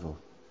 revival.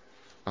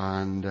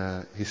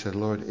 And he said,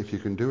 Lord, if you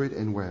can do it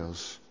in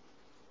Wales,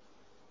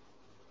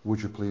 would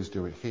you please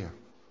do it here?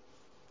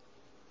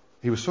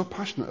 He was so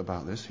passionate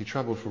about this, he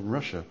travelled from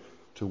Russia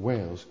to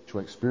Wales to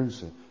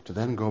experience it, to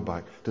then go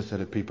back to say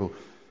to people,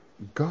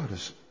 God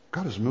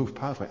has moved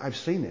powerfully. I've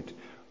seen it.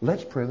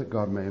 Let's pray that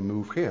God may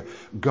move here.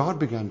 God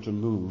began to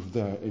move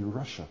there in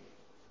Russia.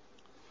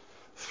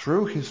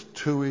 Through his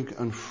toing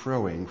and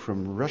froing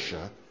from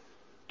Russia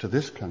to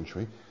this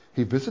country,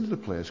 he visited a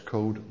place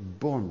called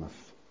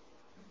Bournemouth.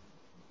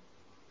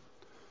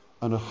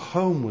 And a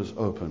home was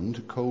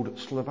opened called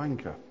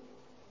Slavanka.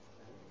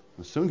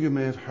 And some of you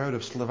may have heard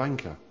of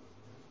Slavanka.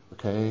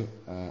 Okay,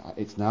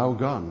 it's now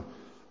gone.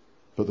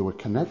 But there were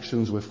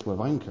connections with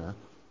Slavanka,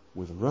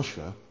 with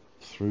Russia,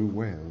 through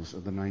Wales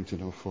at the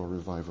 1904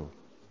 revival.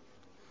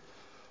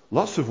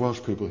 Lots of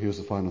Welsh people, here's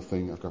the final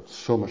thing, I've got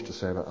so much to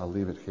say about it, I'll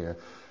leave it here.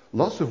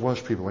 Lots of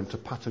Welsh people went to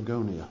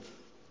Patagonia.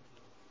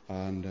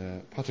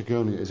 And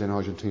Patagonia is in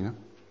Argentina.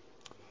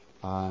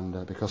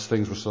 And because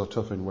things were so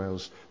tough in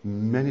Wales,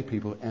 many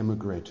people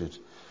emigrated.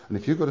 And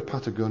if you go to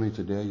Patagonia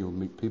today, you'll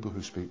meet people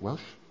who speak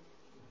Welsh.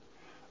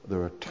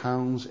 There are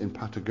towns in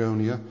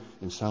Patagonia,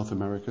 in South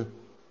America,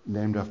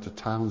 named after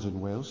towns in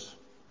Wales.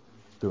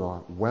 There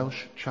are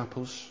Welsh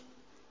chapels.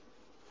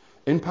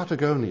 In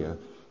Patagonia,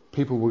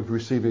 people were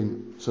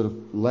receiving sort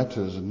of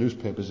letters and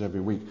newspapers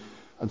every week.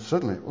 And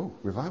suddenly,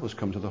 revival's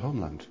come to the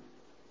homeland.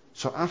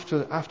 So after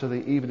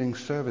the evening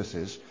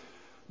services,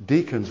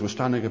 deacons were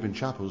standing up in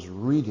chapels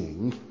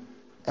reading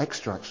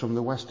extracts from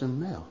the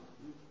Western Mail.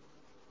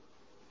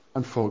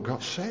 And folk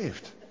got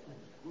saved.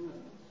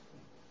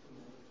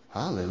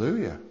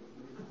 Hallelujah.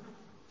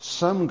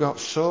 Some got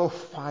so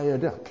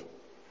fired up.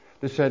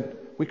 They said,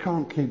 we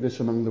can't keep this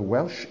among the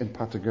Welsh in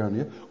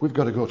Patagonia. We've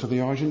got to go to the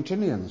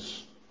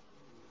Argentinians.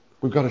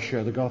 We've got to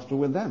share the gospel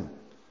with them.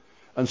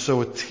 And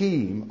so a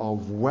team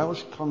of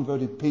Welsh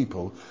converted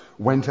people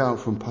went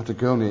out from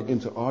Patagonia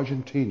into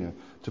Argentina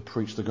to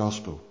preach the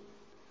gospel.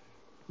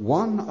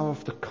 One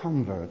of the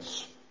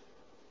converts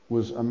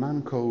was a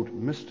man called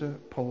Mr.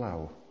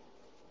 Palau,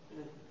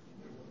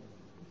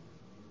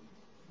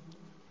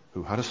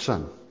 who had a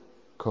son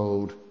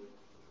called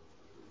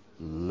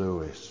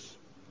Louis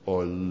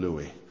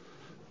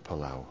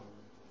Palau.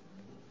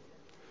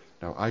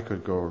 Now, I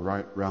could go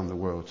right round the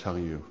world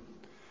telling you.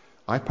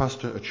 I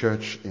pastor a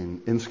church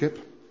in Inskip,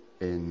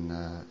 in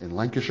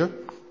Lancashire.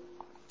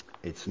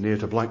 It's near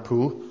to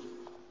Blackpool,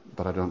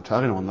 but I don't tell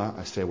anyone that.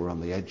 I say we're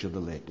on the edge of the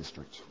Lake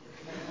District.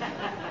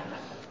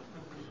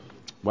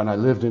 When I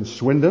lived in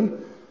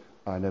Swindon,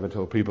 I never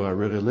told people I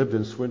really lived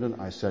in Swindon.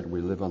 I said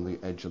we live on the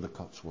edge of the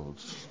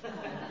Cotswolds.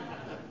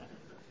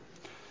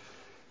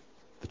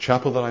 The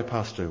chapel that I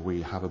pastor,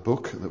 we have a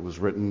book that was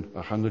written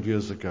 100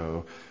 years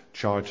ago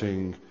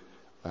charting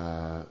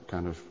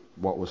kind of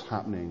what was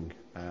happening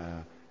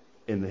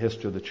in the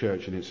history of the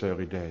church in its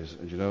early days.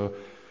 And you know,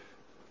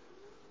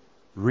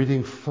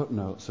 reading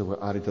footnotes that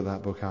were added to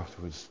that book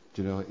afterwards,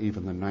 do you know,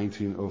 even the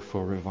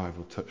 1904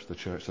 revival touched the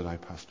church that I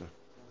pastor.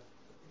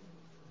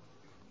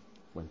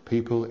 When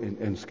people in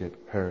Inskip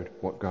heard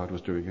what God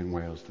was doing in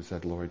Wales, they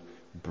said, Lord,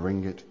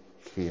 bring it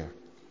here.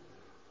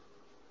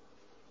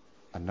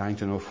 And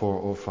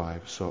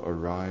 1904-05 saw a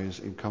rise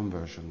in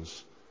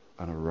conversions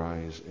and a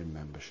rise in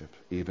membership,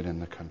 even in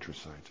the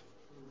countryside.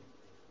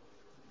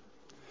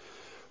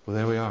 Well,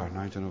 there we are,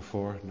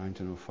 1904,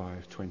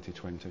 1905,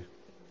 2020.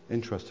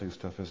 Interesting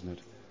stuff, isn't it?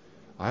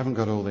 I haven't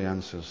got all the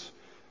answers,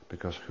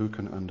 because who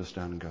can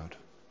understand God?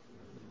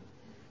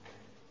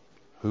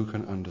 Who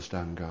can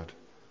understand God?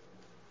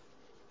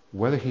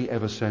 Whether he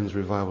ever sends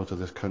revival to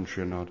this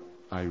country or not,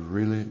 I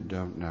really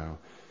don't know.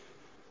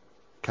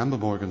 Campbell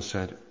Morgan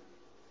said,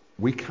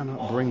 we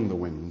cannot bring the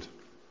wind,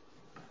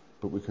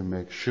 but we can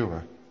make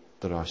sure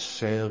that our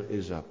sail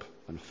is up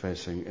and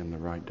facing in the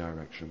right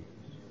direction.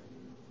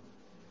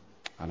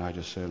 And I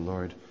just say,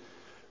 Lord,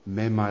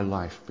 may my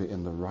life be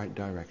in the right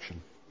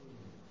direction,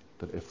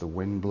 that if the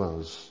wind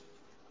blows,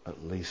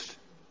 at least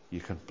you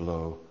can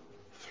blow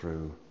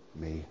through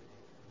me.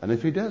 And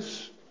if he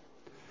does,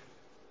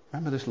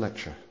 remember this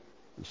lecture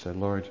and say,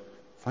 Lord,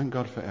 thank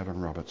God for Evan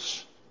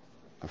Roberts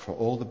and for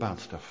all the bad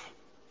stuff.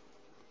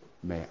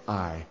 May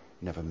I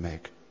never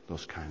make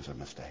those kinds of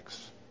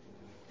mistakes.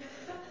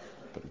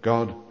 But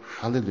God,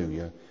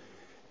 hallelujah,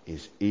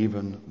 is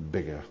even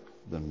bigger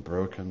than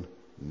broken,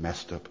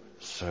 messed up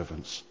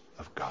servants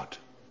of God.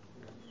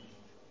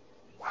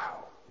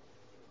 Wow.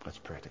 Let's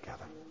pray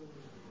together.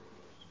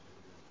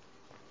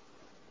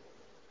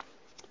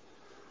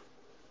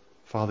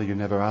 Father, you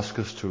never ask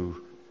us to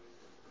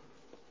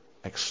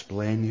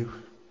explain you.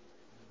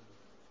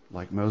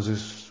 Like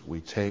Moses, we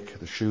take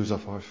the shoes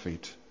off our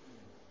feet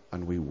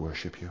and we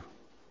worship you.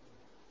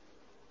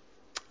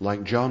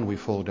 Like John, we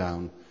fall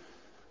down,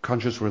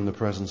 conscious we're in the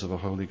presence of a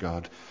holy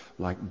God.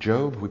 Like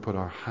Job, we put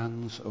our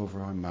hands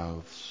over our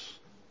mouths.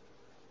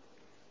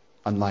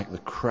 And like the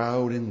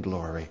crowd in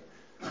glory,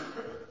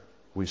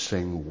 we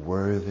sing,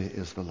 worthy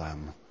is the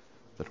Lamb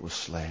that was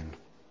slain.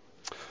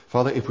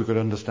 Father, if we could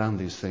understand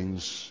these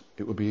things,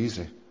 it would be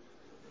easy.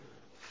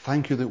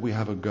 Thank you that we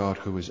have a God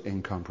who is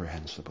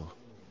incomprehensible.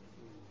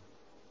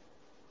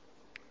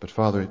 But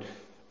Father,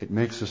 it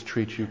makes us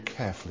treat you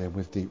carefully and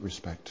with deep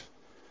respect.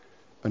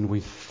 And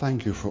we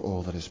thank you for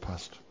all that is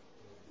past.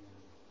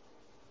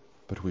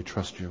 But we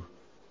trust you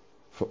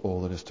for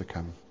all that is to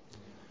come.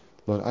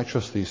 Lord, I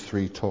trust these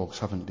 3 talks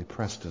haven't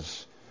depressed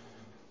us,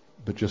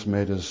 but just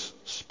made us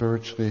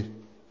spiritually,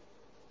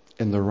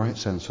 in the right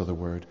sense of the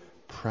word,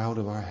 proud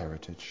of our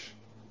heritage.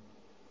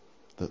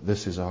 That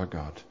this is our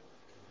God.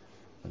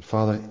 And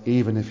Father,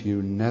 even if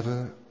you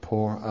never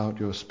pour out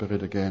your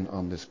Spirit again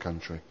on this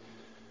country,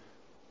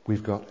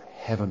 we've got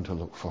heaven to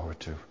look forward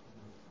to.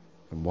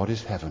 And what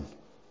is heaven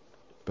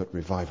but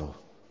revival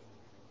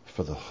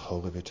for the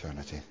whole of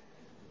eternity,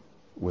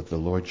 with the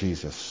Lord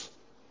Jesus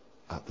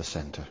at the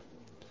center.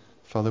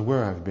 Father,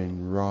 where I've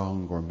been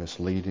wrong or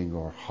misleading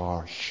or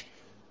harsh,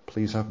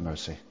 please have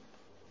mercy.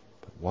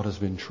 But what has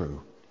been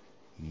true,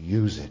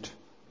 use it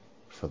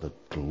for the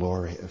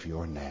glory of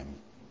your name,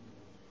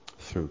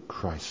 through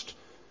Christ,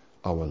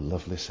 our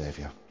lovely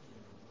Saviour.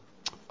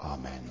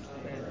 Amen.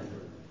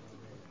 Amen.